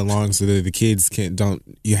way to get along so that the kids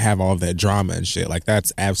you have all of that drama and shit.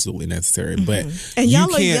 That's absolutely necessary. But and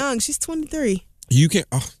y'all are young. She's 23. You can't,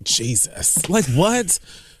 oh, Jesus. What?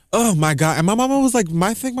 Oh my God. And my mama was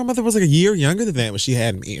my mother was a year younger than that when she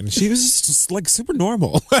had me. And she was just super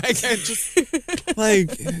normal. But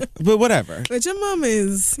whatever. But your mama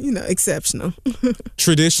is, exceptional.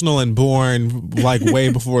 Traditional and born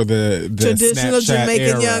way before the traditional Snapchat Jamaican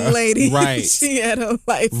era. young lady. Right. She had her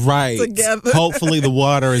life together. Hopefully the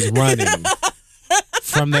water is running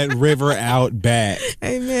from that river out back.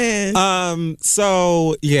 Amen.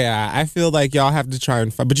 So yeah, I feel like y'all have to try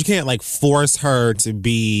and fight, but you can't force her to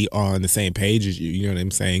be on the same page as you. You know what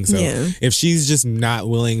I'm saying? So if she's just not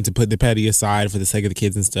willing to put the petty aside for the sake of the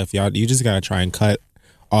kids and stuff, you just gotta try and cut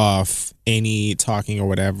off any talking or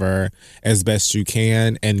whatever as best you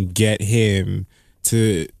can and get him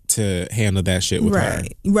to handle that shit with her.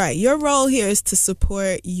 Right. Your role here is to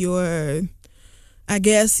support your. I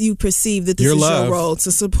guess you perceive that this is your role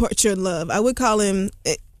to support your love. I would call him.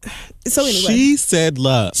 So anyway, she said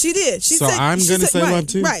love. She did. I'm going to say love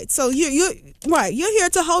too. Right. So you're right. You're here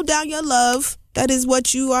to hold down your love That is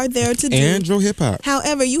what you are there to do. And drill hip hop.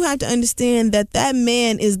 However, you have to understand that that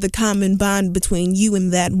man is the common bond between you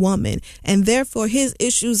and that woman. And therefore, his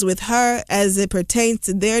issues with her as it pertains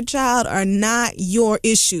to their child are not your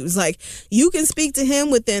issues. Like, you can speak to him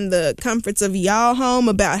within the comforts of y'all home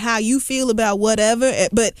about how you feel about whatever.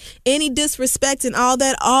 But any disrespect and all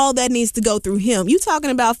that needs to go through him. You talking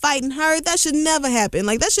about fighting her? That should never happen.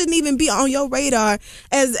 Like, that shouldn't even be on your radar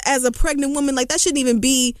as a pregnant woman. Like, that shouldn't even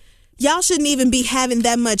be... Y'all shouldn't even be having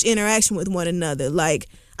that much interaction with one another. Like,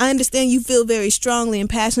 I understand you feel very strongly and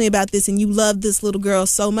passionately about this and you love this little girl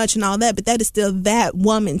so much and all that, but that is still that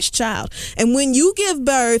woman's child. And when you give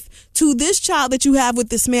birth to this child that you have with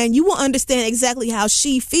this man, you will understand exactly how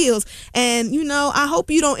she feels. And, you know, I hope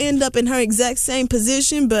you don't end up in her exact same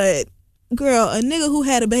position, but, girl, a nigga who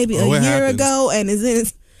had a baby a year ago and is in...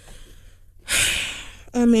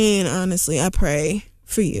 I mean, honestly, I pray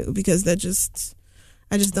for you because I just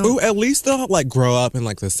don't. Ooh, at least they'll like grow up in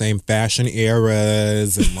like the same fashion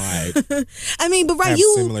eras and like. I mean, but right,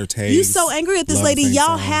 similar tastes. You so angry at this lady.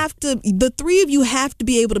 Y'all have to. The three of you have to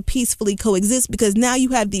be able to peacefully coexist because now you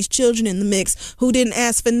have these children in the mix who didn't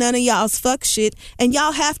ask for none of y'all's fuck shit, and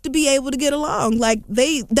y'all have to be able to get along. Like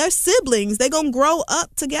they're siblings. They gonna grow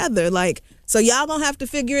up together. Like. So y'all gonna have to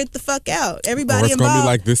figure it the fuck out. Everybody it's involved. Gonna be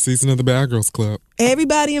like this season of the Bad Girls Club.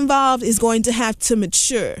 Everybody involved is going to have to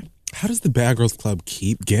mature. How does the Bad Girls Club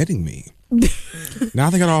keep getting me? Now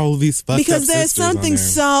they got all of these fucked because up there's sisters something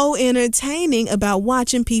so entertaining about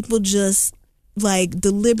watching people just like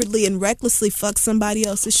deliberately and recklessly fuck somebody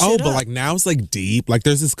else's shit but like now it's like deep. Like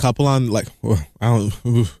there's this couple on like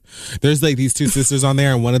there's like these two sisters on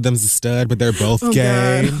there and one of them's a stud, but they're both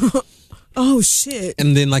gay. Oh shit!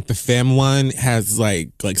 And then like the femme one has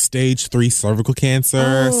like stage 3 cervical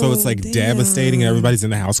cancer, so it's like devastating, and everybody's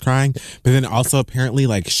in the house crying. But then also apparently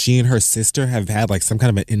like she and her sister have had like some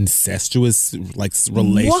kind of an incestuous like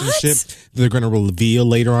relationship they're going to reveal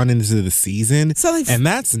later on into the season. So and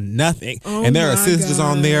that's nothing. And there are sisters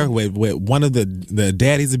on there with one of the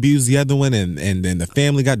daddies abused the other one, and then the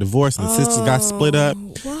family got divorced and the sisters got split up.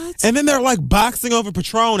 What? And then they're like boxing over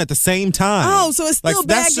Patron at the same time. Oh, so it's still like,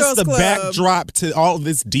 Bad Girls Club. That's just the backdrop to all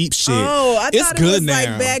this deep shit. Oh, I it's thought good it was now.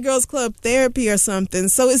 like Bad Girls Club therapy or something.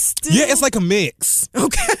 So it's still... Yeah, it's like a mix.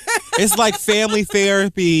 Okay. It's like family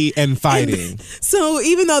therapy and fighting. So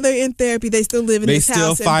even though they're in therapy, they still live in this house. They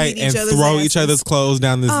still fight and throw each other's clothes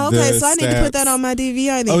down the steps. Okay, so I need to put that on my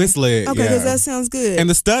DVR then. Oh, it's lit. Okay, because that sounds good. And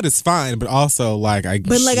the stud is fine, but also like I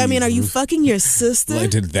mean, are you fucking your sister?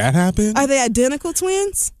 Like, did that happen? Are they identical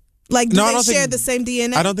twins? Like, do they share the same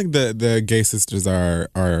DNA? I don't think the gay sisters are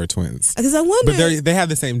twins. Because I wonder. But they have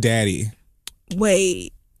the same daddy.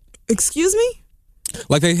 Wait, excuse me?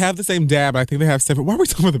 Like they have the same dad, but I think they have separate. Why are we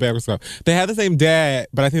talking about the Bad Girls Club? They have the same dad,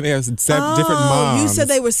 but I think they have different moms. You said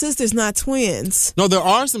they were sisters, not twins. No, there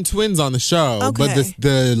are some twins on the show, but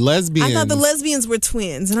the lesbians. I thought the lesbians were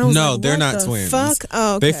twins, and I was no, like, they're not the twins. Fuck?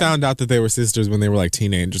 Oh, okay. They found out that they were sisters when they were like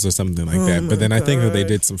teenagers or something like that. But then I think that they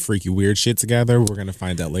did some freaky weird shit together. We're gonna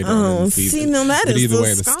find out later on in the season. See, no, that but is either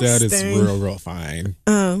way, disgusting. the stud is real fine.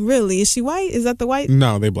 Really? Is she white? Is that the white?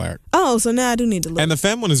 No, they black. Oh, so now I do need to look. And the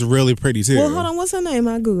femme one is really pretty too. Well, hold on. What's her name?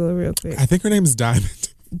 I'll Google it real quick. I think her name is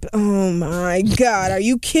Diamond. Oh my God, are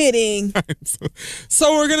you kidding?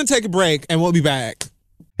 So we're going to take a break and we'll be back.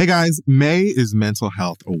 Hey guys, May is Mental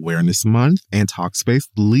Health Awareness Month, and Talkspace,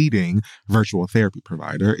 the leading virtual therapy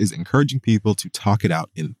provider, is encouraging people to talk it out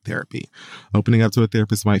in therapy. Opening up to a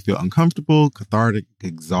therapist might feel uncomfortable, cathartic,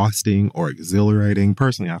 exhausting, or exhilarating.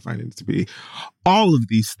 Personally, I find it to be all of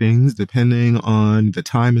these things depending on the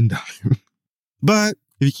time and dime. But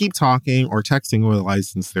if you keep talking or texting with a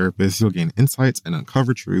licensed therapist, you'll gain insights and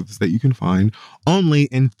uncover truths that you can find only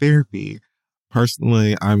in therapy.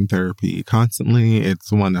 Personally, I'm in therapy constantly. It's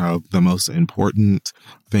one of the most important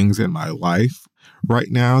things in my life right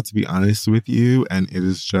now, to be honest with you. And it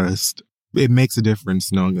is just, it makes a difference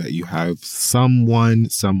knowing that you have someone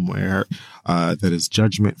somewhere that is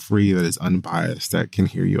judgment-free, that is unbiased, that can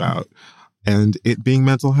hear you out. And it being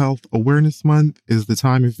Mental Health Awareness Month is the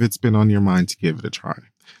time, if it's been on your mind, to give it a try.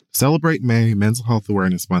 Celebrate May, Mental Health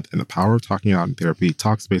Awareness Month, and the power of talking out in therapy.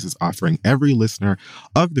 Talkspace is offering every listener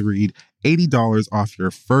of The Read $80 off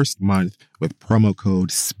your first month with promo code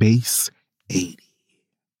SPACE80.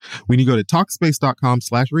 When you go to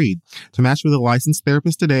Talkspace.com/read to match with a licensed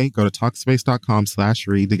therapist today, go to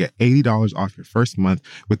Talkspace.com/read to get $80 off your first month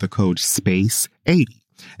with the code SPACE80.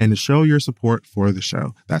 And to show your support for the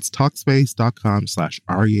show, that's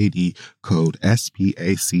Talkspace.com/READ, code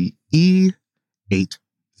SPACE80.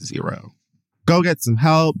 Go get some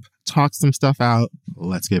help, talk some stuff out.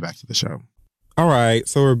 Let's get back to the show. All right,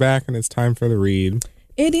 so we're back and it's time for the read.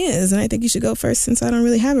 It is, and I think you should go first since I don't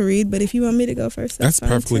really have a read. But if you want me to go first, that's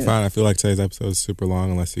perfectly too. fine. I feel like today's episode is super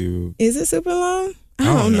long unless you... Is it super long? I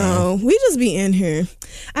don't know. We just be in here.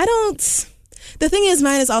 The thing is,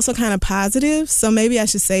 mine is also kind of positive, so maybe I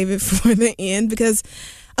should save it for the end because...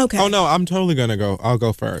 Okay. Oh, no, I'm totally going to go. I'll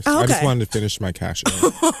go first. Oh, okay. I just wanted to finish my cash in.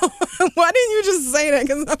 Why didn't you just say that?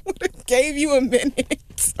 Because I would have gave you a minute.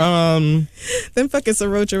 Them fucking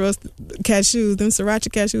sriracha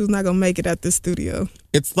cashews not going to make it at this studio.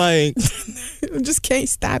 It's like... I just can't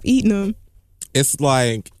stop eating them. It's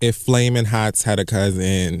like if Flamin' Hots had a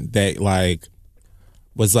cousin that, like,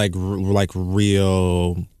 was, like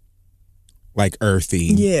real... like earthy.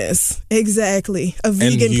 Yes, exactly. A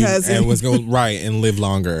vegan cousin. And was going right and live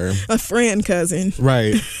longer. A Fran cousin.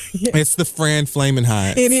 Right. Yes. It's the Fran Flamin'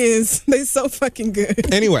 Hot. It is. They so fucking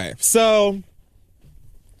good. Anyway, so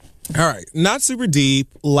all right, not super deep.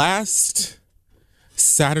 Last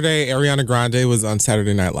Saturday, Ariana Grande was on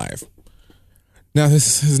Saturday Night Live. Now,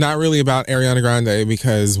 this is not really about Ariana Grande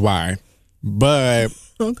because why? But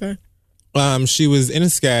okay. She was in a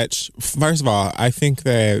sketch. First of all, I think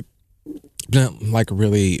that like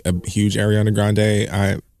really a huge Ariana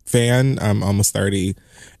Grande fan. I'm almost 30,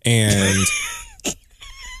 and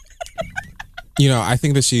I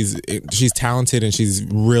think that she's talented and she's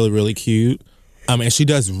really, really cute. And she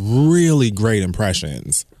does really great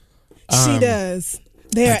impressions. She does.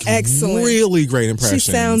 They are excellent. Really great impressions.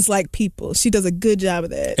 She sounds like people. She does a good job of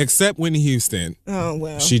that. Except Whitney Houston. Oh,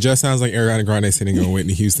 well. She just sounds like Ariana Grande sitting on a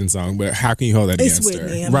Whitney Houston song, but how can you hold that against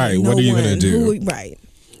Whitney. her? Right. What are you going to do? Right.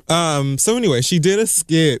 So anyway, she did a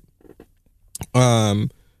skit that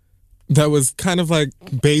was kind of like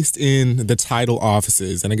based in the Tidal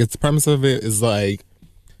offices. And I guess the premise of it is like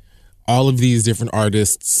all of these different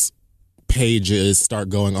artists' pages start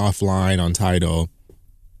going offline on Tidal.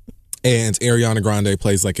 And Ariana Grande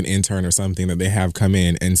plays like an intern or something that they have come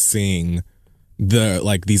in and sing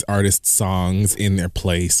these artists' songs in their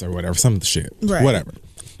place or whatever, some of the shit. Right. Whatever.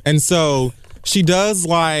 And so she does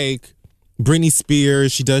like Britney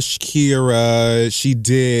Spears, she does Shakira, she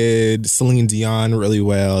did Celine Dion really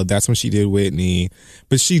well. That's when she did Whitney.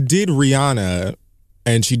 But she did Rihanna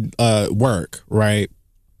and she Work, right?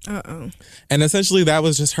 Uh-oh. And essentially that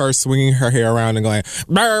was just her swinging her hair around and going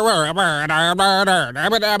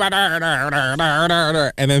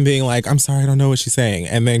and then being like, I'm sorry, I don't know what she's saying.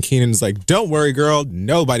 And then Keenan's like, don't worry, girl,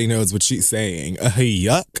 nobody knows what she's saying.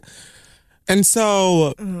 Yuck. And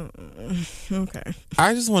so, okay.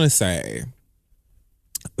 I just want to say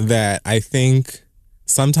that I think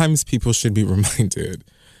sometimes people should be reminded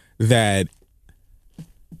that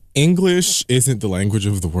English isn't the language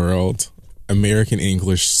of the world. American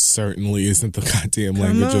English certainly isn't the goddamn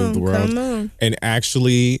language of the world. And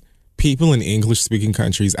actually, people in English-speaking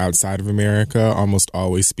countries outside of America almost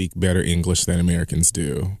always speak better English than Americans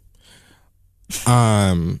do.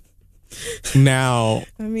 Now,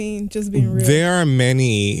 I mean, just being real. There are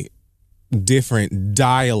many different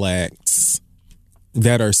dialects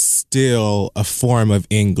that are still a form of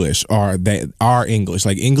English or that are English.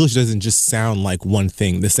 Like English doesn't just sound like one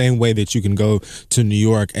thing. The same way that you can go to New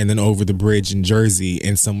York and then over the bridge in Jersey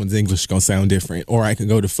and someone's English gonna sound different. Or I could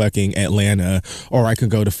go to fucking Atlanta, or I could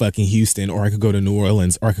go to fucking Houston, or I could go to New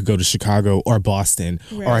Orleans, or I could go to Chicago or Boston,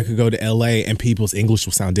 right. Or I could go to LA and people's English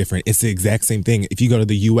will sound different. It's the exact same thing. If you go to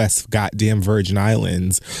the US goddamn Virgin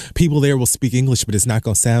Islands, people there will speak English, but it's not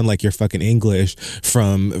gonna sound like your fucking English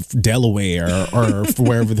from Delaware or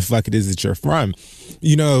wherever the fuck it is that you're from.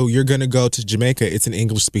 You're gonna go to Jamaica. It's an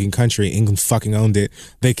English-speaking country. England fucking owned it.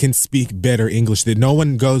 They can speak better English. That no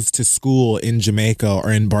one goes to school in Jamaica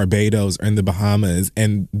or in Barbados or in the Bahamas,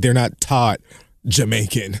 and they're not taught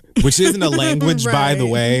Jamaican, which isn't a language, right. By the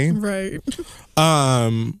way. Right.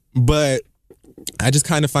 But I just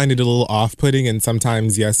kind of find it a little off-putting and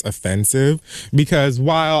sometimes, yes, offensive, because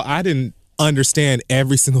while I didn't understand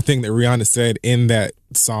every single thing that Rihanna said in that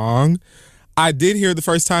song, I did hear the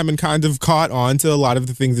first time and kind of caught on to a lot of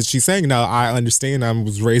the things that she's saying. Now, I understand I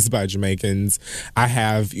was raised by Jamaicans. I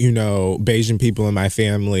have, Bajan people in my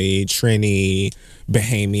family, Trini,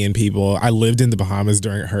 Bahamian people. I lived in the Bahamas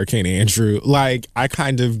during Hurricane Andrew. Like, I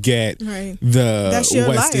kind of get right. the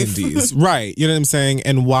West Indies. Right. You know what I'm saying?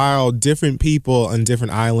 And while different people on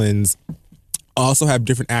different islands also have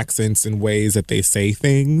different accents and ways that they say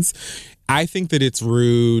things, I think that it's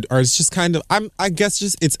rude, or it's just kind of, I guess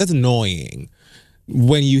just, it's annoying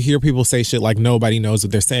when you hear people say shit like nobody knows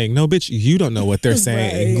what they're saying. No, bitch, you don't know what they're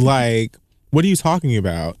saying. Right. Like, what are you talking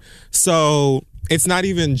about? So it's not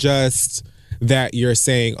even just that you're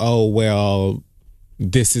saying, oh, well,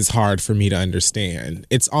 this is hard for me to understand.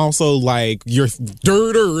 It's also like you're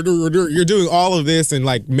doing all of this and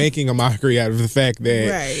like making a mockery out of the fact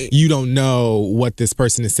that you don't know what this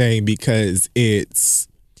person is saying because it's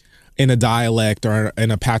in a dialect or in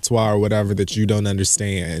a patois or whatever that you don't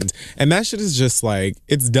understand. And that shit is just like,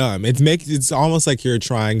 it's dumb. It's almost like you're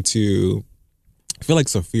trying to, I feel like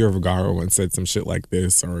Sofia Vergara once said some shit like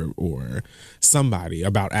this, or somebody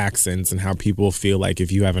about accents and how people feel like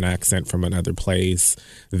if you have an accent from another place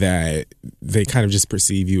that they kind of just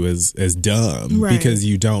perceive you as dumb because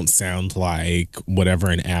you don't sound like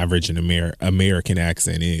whatever an average American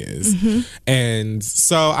accent is. And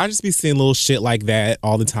so I just be seeing little shit like that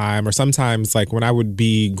all the time. Or sometimes like when I would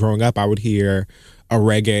be growing up, I would hear a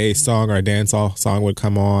reggae song or a dancehall song would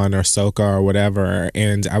come on, or soca or whatever,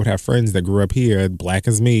 and I would have friends that grew up here, black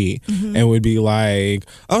as me, and would be like,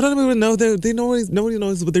 "Oh, nobody would know that nobody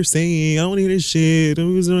knows what they're saying. I don't want to hear this shit. What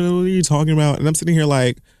are you talking about?" And I'm sitting here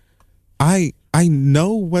like, I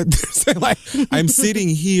know what they're saying. Like, I'm sitting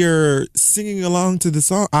here singing along to the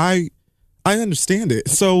song. I understand it.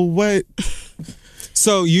 So what?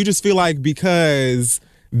 So you just feel like because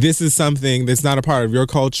this is something that's not a part of your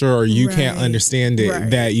culture or you can't understand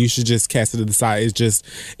it, that you should just cast it to the side. It's just,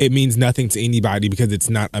 it means nothing to anybody because it's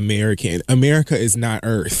not American. America is not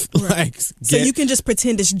Earth. So you can just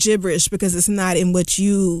pretend it's gibberish because it's not in what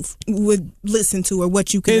you would listen to or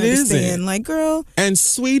what you can understand. Isn't. Like, girl. And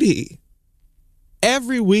sweetie,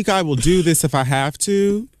 every week I will do this if I have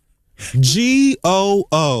to.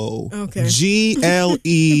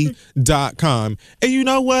 GOOGLE.com. And you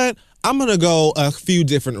know what? I'm going to go a few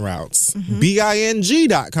different routes.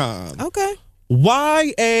 BING.com. Okay.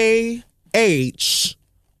 YAHOO.com.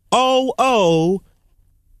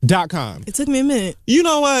 It took me a minute. You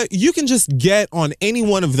know what? You can just get on any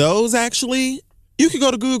one of those, actually. You could go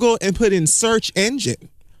to Google and put in search engine.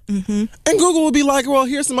 And Google will be like, well,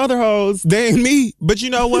 here's some other hoes. They ain't me. But you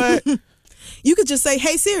know what? You could just say,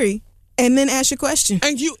 hey, Siri, and then ask your question.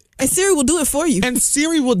 And Siri will do it for you. And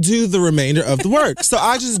Siri will do the remainder of the work. So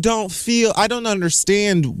I just I don't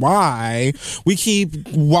understand why we keep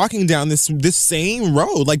walking down this same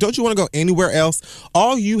road. Like, don't you want to go anywhere else?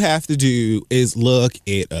 All you have to do is look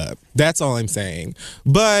it up. That's all I'm saying.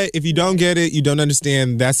 But if you don't get it, you don't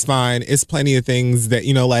understand, that's fine. It's plenty of things that,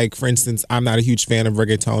 like, for instance, I'm not a huge fan of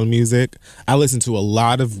reggaeton music. I listen to a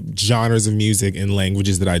lot of genres of music in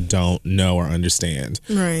languages that I don't know or understand.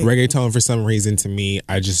 Right. Reggaeton, for some reason, to me,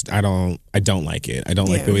 I don't like it. I don't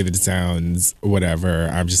like the way that it sounds, whatever.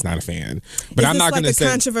 I'm just not a fan. But I'm not going to say... Is this like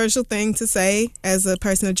a controversial thing to say as a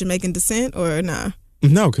person of Jamaican descent, or nah?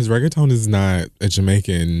 No, because reggaeton is not a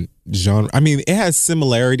Jamaican genre. I mean, it has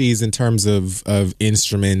similarities in terms of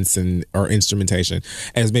instruments or instrumentation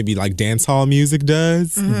as maybe like dance hall music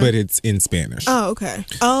does, but it's in Spanish. Oh, okay.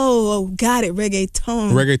 Oh, got it.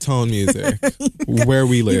 Reggaeton music. Where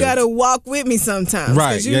we live. You got to walk with me sometimes.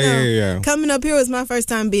 Right. Yeah. Coming up here was my first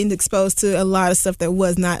time being exposed to a lot of stuff that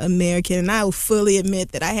was not American, and I will fully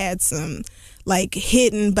admit that I had some like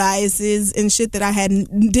hidden biases and shit that I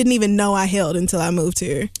didn't even know I held until I moved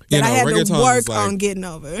here. That I had to work on getting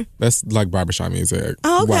over. That's like barbershop music.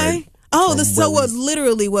 Oh, okay. Like,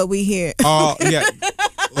 literally what we hear. Oh, yeah.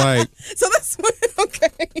 Like, so that's okay.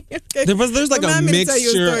 There's like a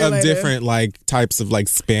mixture of different like types of like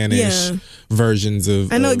Spanish versions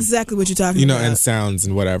of. I know exactly what you're talking about. And sounds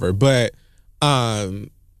and whatever. But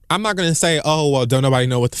I'm not going to say, oh, well, don't nobody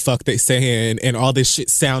know what the fuck they saying and all this shit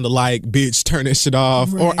sound alike, bitch, turn this shit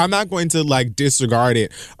off. Right. Or I'm not going to like disregard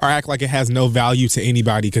it or act like it has no value to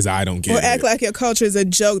anybody because I don't get it. Or act like your culture is a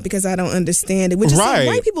joke because I don't understand it. Which is right.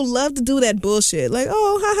 White people love to do that bullshit. Like,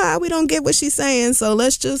 oh, haha, we don't get what she's saying, so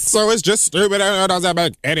let's just... So it's just stupid. It doesn't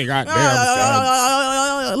make any goddamn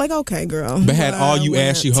sense. Like, okay, girl. But had all you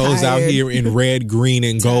ashy hoes out here in red, green,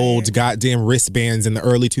 and gold goddamn wristbands in the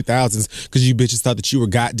early 2000s because you bitches thought that you were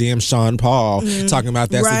goddamn Sean Paul talking about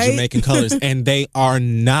that's the Jamaican colors, and they are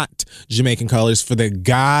not Jamaican colors for the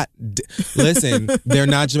listen, they're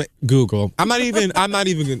not Google. I'm not even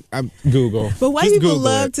Google. But white people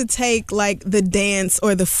love to take like the dance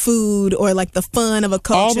or the food or like the fun of a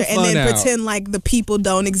culture and then pretend like the people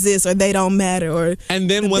don't exist or they don't matter or and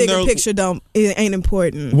then the when bigger picture ain't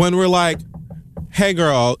important. When we're like, hey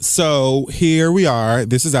girl, so here we are,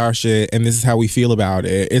 this is our shit and this is how we feel about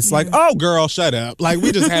it. It's like, oh girl, shut up. Like,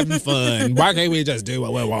 we just having fun. Why can't we just do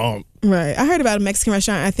what we want? Right. I heard about a Mexican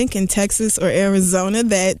restaurant, I think in Texas or Arizona,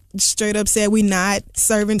 that straight up said we not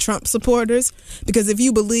serving Trump supporters because if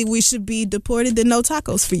you believe we should be deported, then no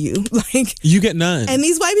tacos for you. Like, you get none. And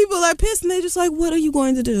these white people are pissed and they're just like, what are you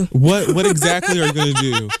going to do? What exactly are you going to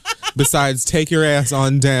do? besides take your ass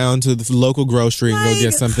on down to the local grocery and go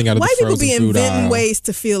get something out of the frozen food aisle. White people be inventing ways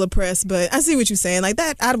to feel oppressed, but I see what you're saying. Like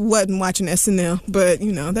that, I wasn't watching SNL, but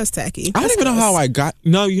that's tacky. I don't even know how I got.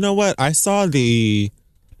 No, you know what? I saw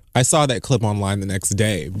that clip online the next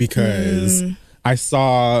day because I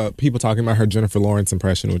saw people talking about her Jennifer Lawrence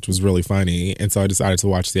impression, which was really funny, and so I decided to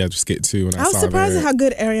watch the other skit too. And I was surprised at how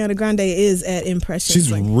good Ariana Grande is at impressions.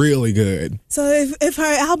 She's really good. So if her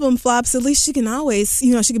album flops, at least she can always,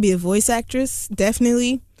 she could be a voice actress,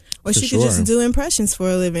 definitely. Or she could just do impressions for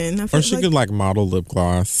a living. Or she could model lip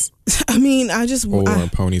gloss. I mean, or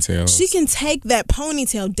ponytails. She can take that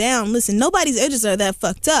ponytail down. Listen, nobody's edges are that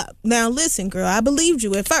fucked up. Now, listen, girl, I believed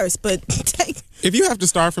you at first, but if you have to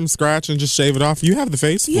start from scratch and just shave it off, you have the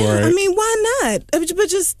face for it. I mean, why not? But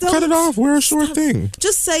just don't cut it off. Wear a short thing.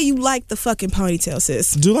 Just say you like the fucking ponytail,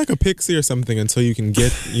 sis. Do like a pixie or something until you can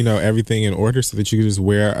get everything in order so that you can just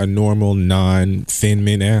wear a normal non-thin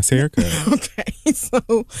mint ass haircut. Okay,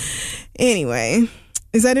 so anyway,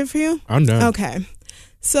 is that it for you? I'm done. Okay.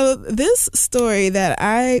 So this story that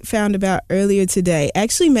I found about earlier today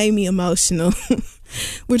actually made me emotional,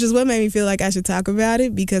 which is what made me feel like I should talk about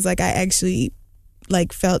it because I actually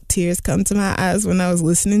felt tears come to my eyes when I was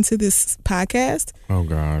listening to this podcast. Oh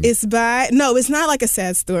God. It's not a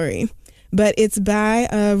sad story, but it's by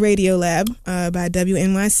Radiolab, by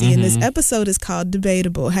WNYC, and this episode is called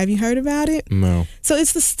Debatable. Have you heard about it? No. So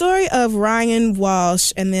it's the story of Ryan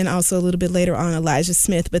Walsh and then also a little bit later on Elijah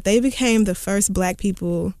Smith, but they became the first black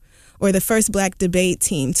people or the first black debate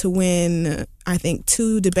team to win, I think,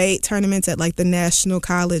 2 debate tournaments at the national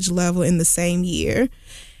college level in the same year.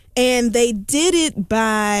 And they did it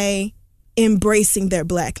by embracing their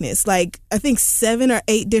blackness. I think 7 or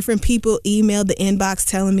 8 different people emailed the inbox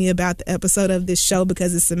telling me about the episode of this show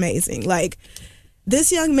because it's amazing.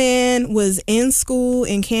 This young man was in school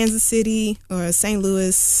in Kansas City or St.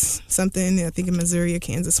 Louis, something, I think in Missouri or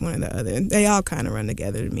Kansas, one or the other. They all kind of run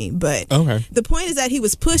together to me. But the point is that he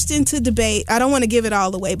was pushed into debate. I don't want to give it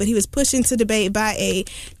all away, but he was pushed into debate by a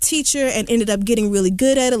teacher and ended up getting really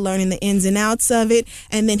good at it, learning the ins and outs of it.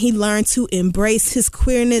 And then he learned to embrace his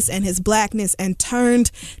queerness and his blackness and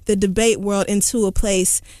turned the debate world into a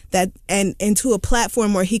place and into a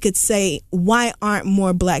platform where he could say, why aren't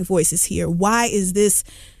more black voices here? Why is this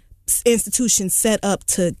institution set up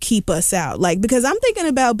to keep us out? Because I'm thinking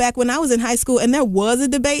about back when I was in high school and there was a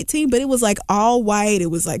debate team, but it was all white.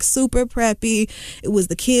 It was super preppy. It was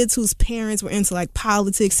the kids whose parents were into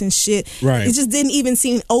politics and shit. Right. It just didn't even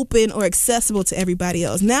seem open or accessible to everybody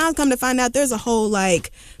else. Now I've come to find out there's a whole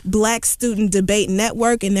black student debate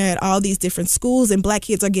network, and they're at all these different schools, and black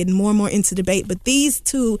kids are getting more and more into debate. But these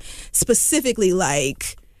two specifically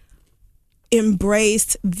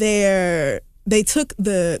embraced they took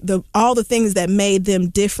the all the things that made them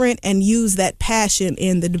different and used that passion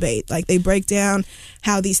in the debate. They break down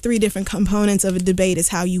how these 3 different components of a debate is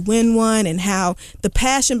how you win one, and how the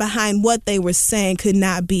passion behind what they were saying could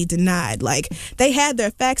not be denied. They had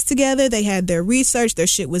their facts together, they had their research, their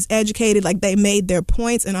shit was educated, they made their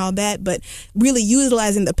points and all that, but really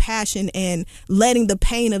utilizing the passion and letting the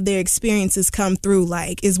pain of their experiences come through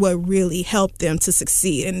is what really helped them to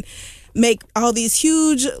succeed and make all these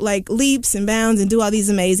huge leaps and bounds and do all these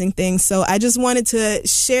amazing things. So I just wanted to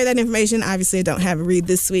share that information. Obviously, I don't have a read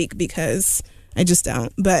this week because I just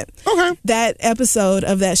don't. But that episode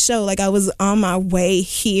of that show, I was on my way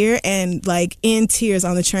here and in tears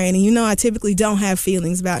on the train. And I typically don't have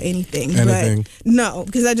feelings about anything. But no,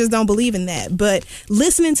 because I just don't believe in that. But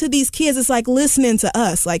listening to these kids, it's listening to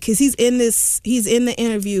us. Because he's in the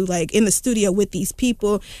interview, in the studio with these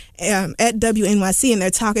people at WNYC, and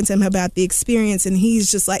they're talking to him about the experience. And he's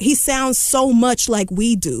just he sounds so much like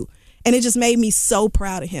we do. And it just made me so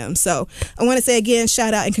proud of him. So I want to say again,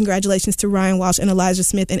 shout out and congratulations to Ryan Walsh and Elijah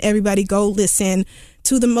Smith. And everybody go listen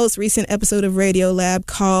to the most recent episode of Radiolab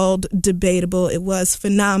called Debatable. It was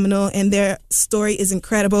phenomenal, and their story is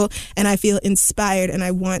incredible. And I feel inspired, and I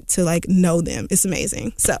want to know them. It's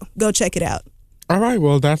amazing. So go check it out. All right,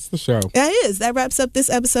 well, that's the show. That is. That wraps up this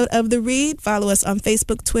episode of The Read. Follow us on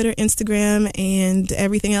Facebook, Twitter, Instagram, and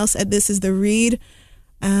everything else at This Is The Read.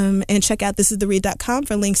 And check out thisistheread.com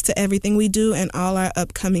for links to everything we do and all our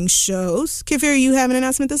upcoming shows. Kefir, you have an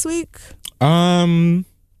announcement this week? No.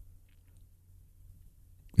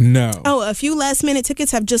 Oh, a few last minute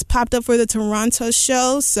tickets have just popped up for the Toronto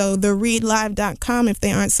show. So thereadlive.com, if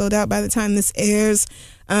they aren't sold out by the time this airs.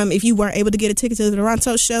 If you weren't able to get a ticket to the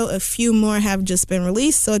Toronto show, a few more have just been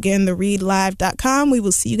released. So again, thereadlive.com. We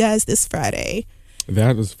will see you guys this Friday.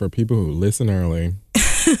 That is for people who listen early.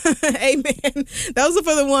 Amen. Those are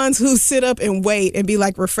for the ones who sit up and wait and be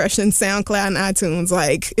like refreshing SoundCloud and iTunes.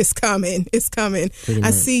 Like, it's coming. It's coming.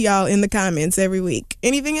 I see y'all in the comments every week.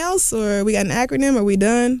 Anything else? Or we got an acronym? Are we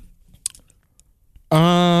done?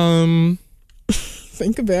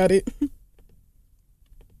 Think about it.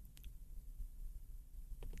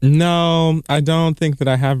 No, I don't think that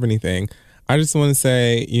I have anything. I just want to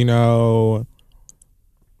say,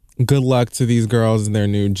 good luck to these girls in their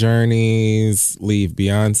new journeys. Leave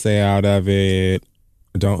Beyonce out of it.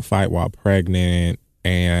 Don't fight while pregnant.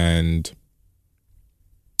 And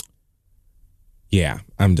yeah,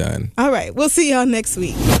 I'm done. All right. We'll see y'all next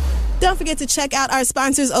week. Don't forget to check out our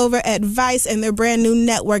sponsors over at Vice and their brand new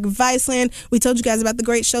network, Viceland. We told you guys about the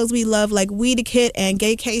great shows we love like We the Kid and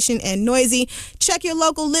Gaycation and Noisy. Check your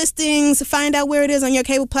local listings. Find out where it is on your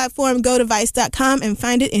cable platform. Go to Vice.com and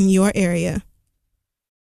find it in your area.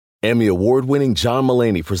 Emmy award-winning John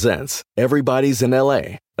Mulaney presents Everybody's in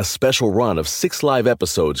LA, a special run of 6 live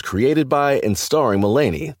episodes created by and starring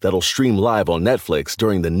Mulaney that'll stream live on Netflix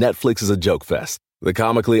during the Netflix is a Joke Fest. The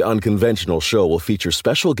comically unconventional show will feature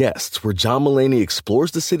special guests where John Mulaney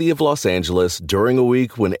explores the city of Los Angeles during a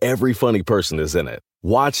week when every funny person is in it.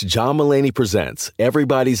 Watch John Mulaney Presents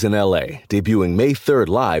Everybody's in LA, debuting May 3rd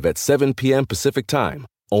live at 7 p.m. Pacific Time,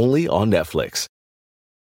 only on Netflix.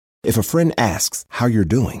 If a friend asks how you're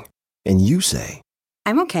doing, and you say,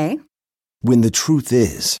 I'm okay. When the truth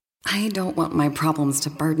is, I don't want my problems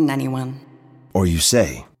to burden anyone. Or you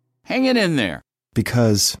say, hang it in there.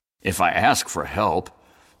 Because if I ask for help,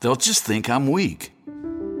 they'll just think I'm weak.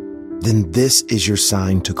 Then this is your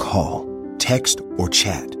sign to call, text, or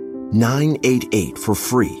chat 988 for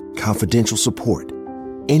free, confidential support.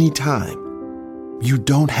 Anytime. You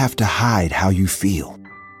don't have to hide how you feel.